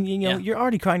gonna Yeah. you're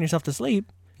already crying yourself to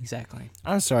sleep. Exactly.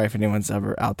 I'm sorry if anyone's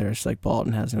ever out there is like bald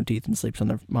and has no teeth and sleeps on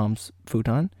their mom's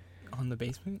futon. On the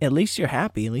basement. At least you're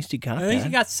happy. At least you got At least that.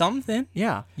 you got something.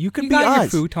 Yeah, you could You be got your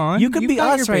us. futon. You could You've be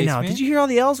got us your right now. basement. Did you hear all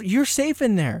the L's? You're safe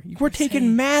in there. We're taking safe.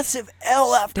 massive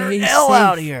L after Stay L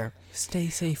out safe. here. Stay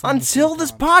safe. on the Until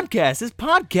this futon. podcast. This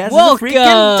podcast Welcome. is a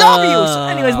freaking W. So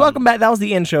anyways, welcome back. That was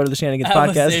the intro to the Shenanigans That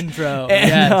was podcast. the intro. And,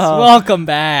 Yes. uh, Welcome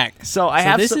back. So I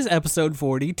have this some, is episode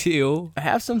 42. I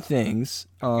have some things.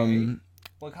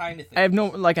 What kind of thing?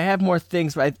 I have more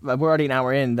things, but we're already an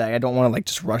hour in. That I don't want to like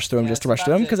just rush through them just to rush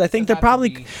through them because I think they're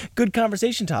probably good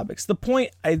conversation topics. The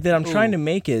point that I'm trying to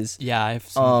make is, Yeah, I have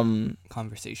some um,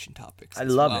 conversation topics. I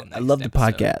as love well it. I next love the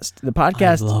episode. podcast. The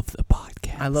podcast. I love the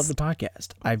podcast. I love the podcast.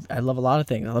 I love a lot of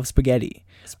things. I love spaghetti.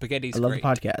 Spaghetti's I love great. the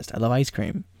podcast. I love ice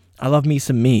cream. I love me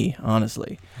some me,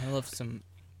 honestly. I love some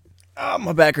Oh,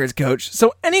 my back hurts, coach.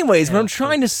 So, anyways, what I'm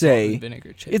trying to salt and say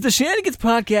vinegar chips. is the Shenanigans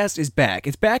podcast is back.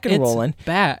 It's back and It's rolling.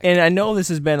 back. And I know this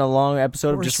has been a long episode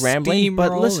of We're just rambling,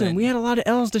 but listen, steamrolling. we had a lot of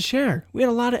L's to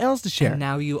share. And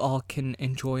now you all can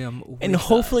enjoy them. And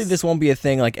hopefully this won't be a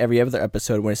thing like every other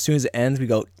episode when as soon as it ends, we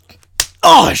go,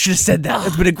 oh, I should have said that.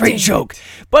 It's been a great joke.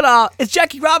 But it's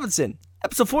Jackie Robinson,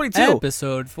 episode 42.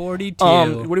 Episode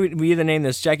 42. What do we either name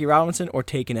this Jackie Robinson or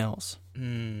Taking L's?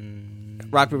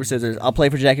 Rock, paper, scissors. I'll play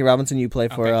for Jackie Robinson. You play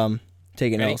for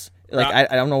Taking Ready? L's. Like Rock.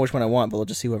 I don't know which one I want, but we'll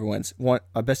just see whoever wins. One,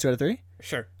 best 2 out of 3.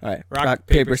 Sure. All right. Rock,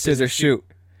 paper, paper, scissors, scissors, shoot.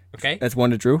 Okay. That's 1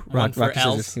 to Drew. One Rock, for paper, scissors.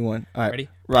 L's. He won. All right. Ready?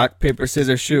 Rock, paper,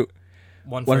 scissors, shoot.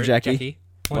 One One for for Jackie.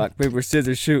 One. Rock, paper,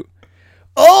 scissors, shoot.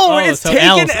 Oh, it's so Taking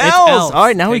L's. L's. It's L's. All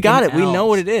right, now we got it. Taking We know L's.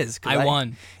 what it is. 'cause I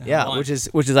won. Yeah, I won. which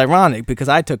is ironic because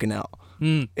I took an L.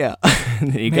 Mm. Yeah, you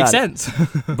Makes got sense.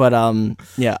 it. But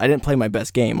yeah, I didn't play my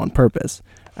best game on purpose.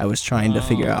 I was trying to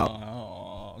figure out.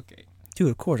 Oh, okay. Dude,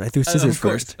 of course, I threw scissors of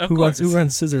course, first. of Who course.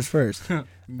 runs scissors first?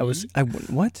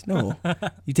 What? No,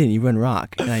 you didn't. You ran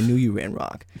rock, and I knew you ran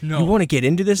rock. No. You want to get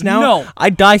into this now? No. I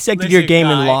dissected your Listen, game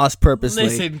and guy. lost purposely.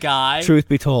 Listen, guy. Truth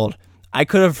be told, I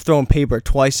could have thrown paper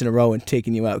twice in a row and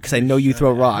taken you out because I know you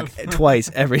throw rock twice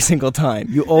every single time.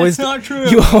 You always not true.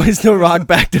 You always throw rock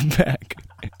back to back.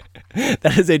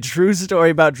 That is a true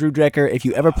story about Drew Drecker. If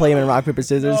you ever play him in rock, paper,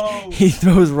 scissors, he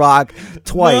throws rock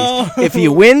twice. No. If he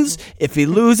wins, if he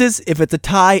loses, if it's a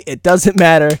tie, it doesn't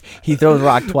matter. He throws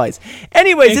rock twice.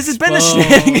 Anyways, this has been the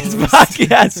Shenanigans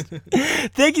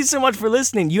Podcast. Thank you so much for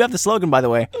listening. You have the slogan, by the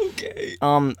way. Okay.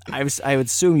 I would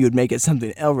assume you'd make it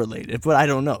something L related, but I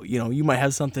don't know. You might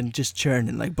have something just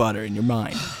churning like butter in your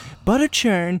mind. but a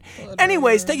churn.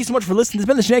 Anyways, thank you so much for listening. This has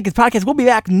been the Shenanigans Podcast. We'll be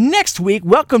back next week.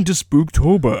 Welcome to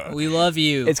Spooktober. We love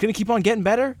you. It's gonna keep on getting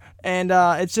better, and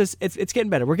it's getting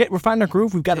better. We're finding our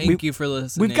groove. Thank you for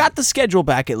listening. We've got the schedule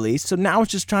back at least, so now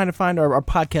it's just trying to find our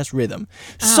podcast rhythm.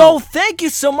 So thank you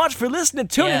so much for listening,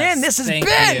 tuning in. This has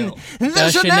been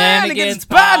the Shenanigans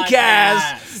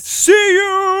Podcast. See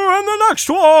you in the next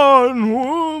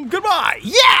one. Goodbye.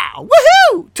 Yeah.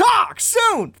 Woohoo. Talk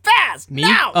soon. Fast. Me?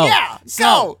 Now. Oh, Yeah. So,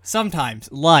 Go.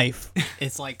 sometimes life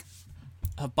is like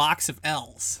a box of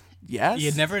L's. Yes.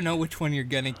 You never know which one you're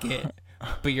gonna get,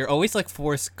 but you're always like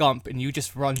Forrest Gump, and you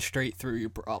just run straight through your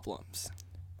problems.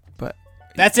 But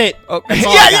That's it. oh, That's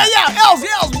all I got. yeah. L's.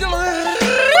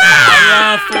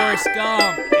 I love Forrest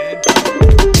Gump.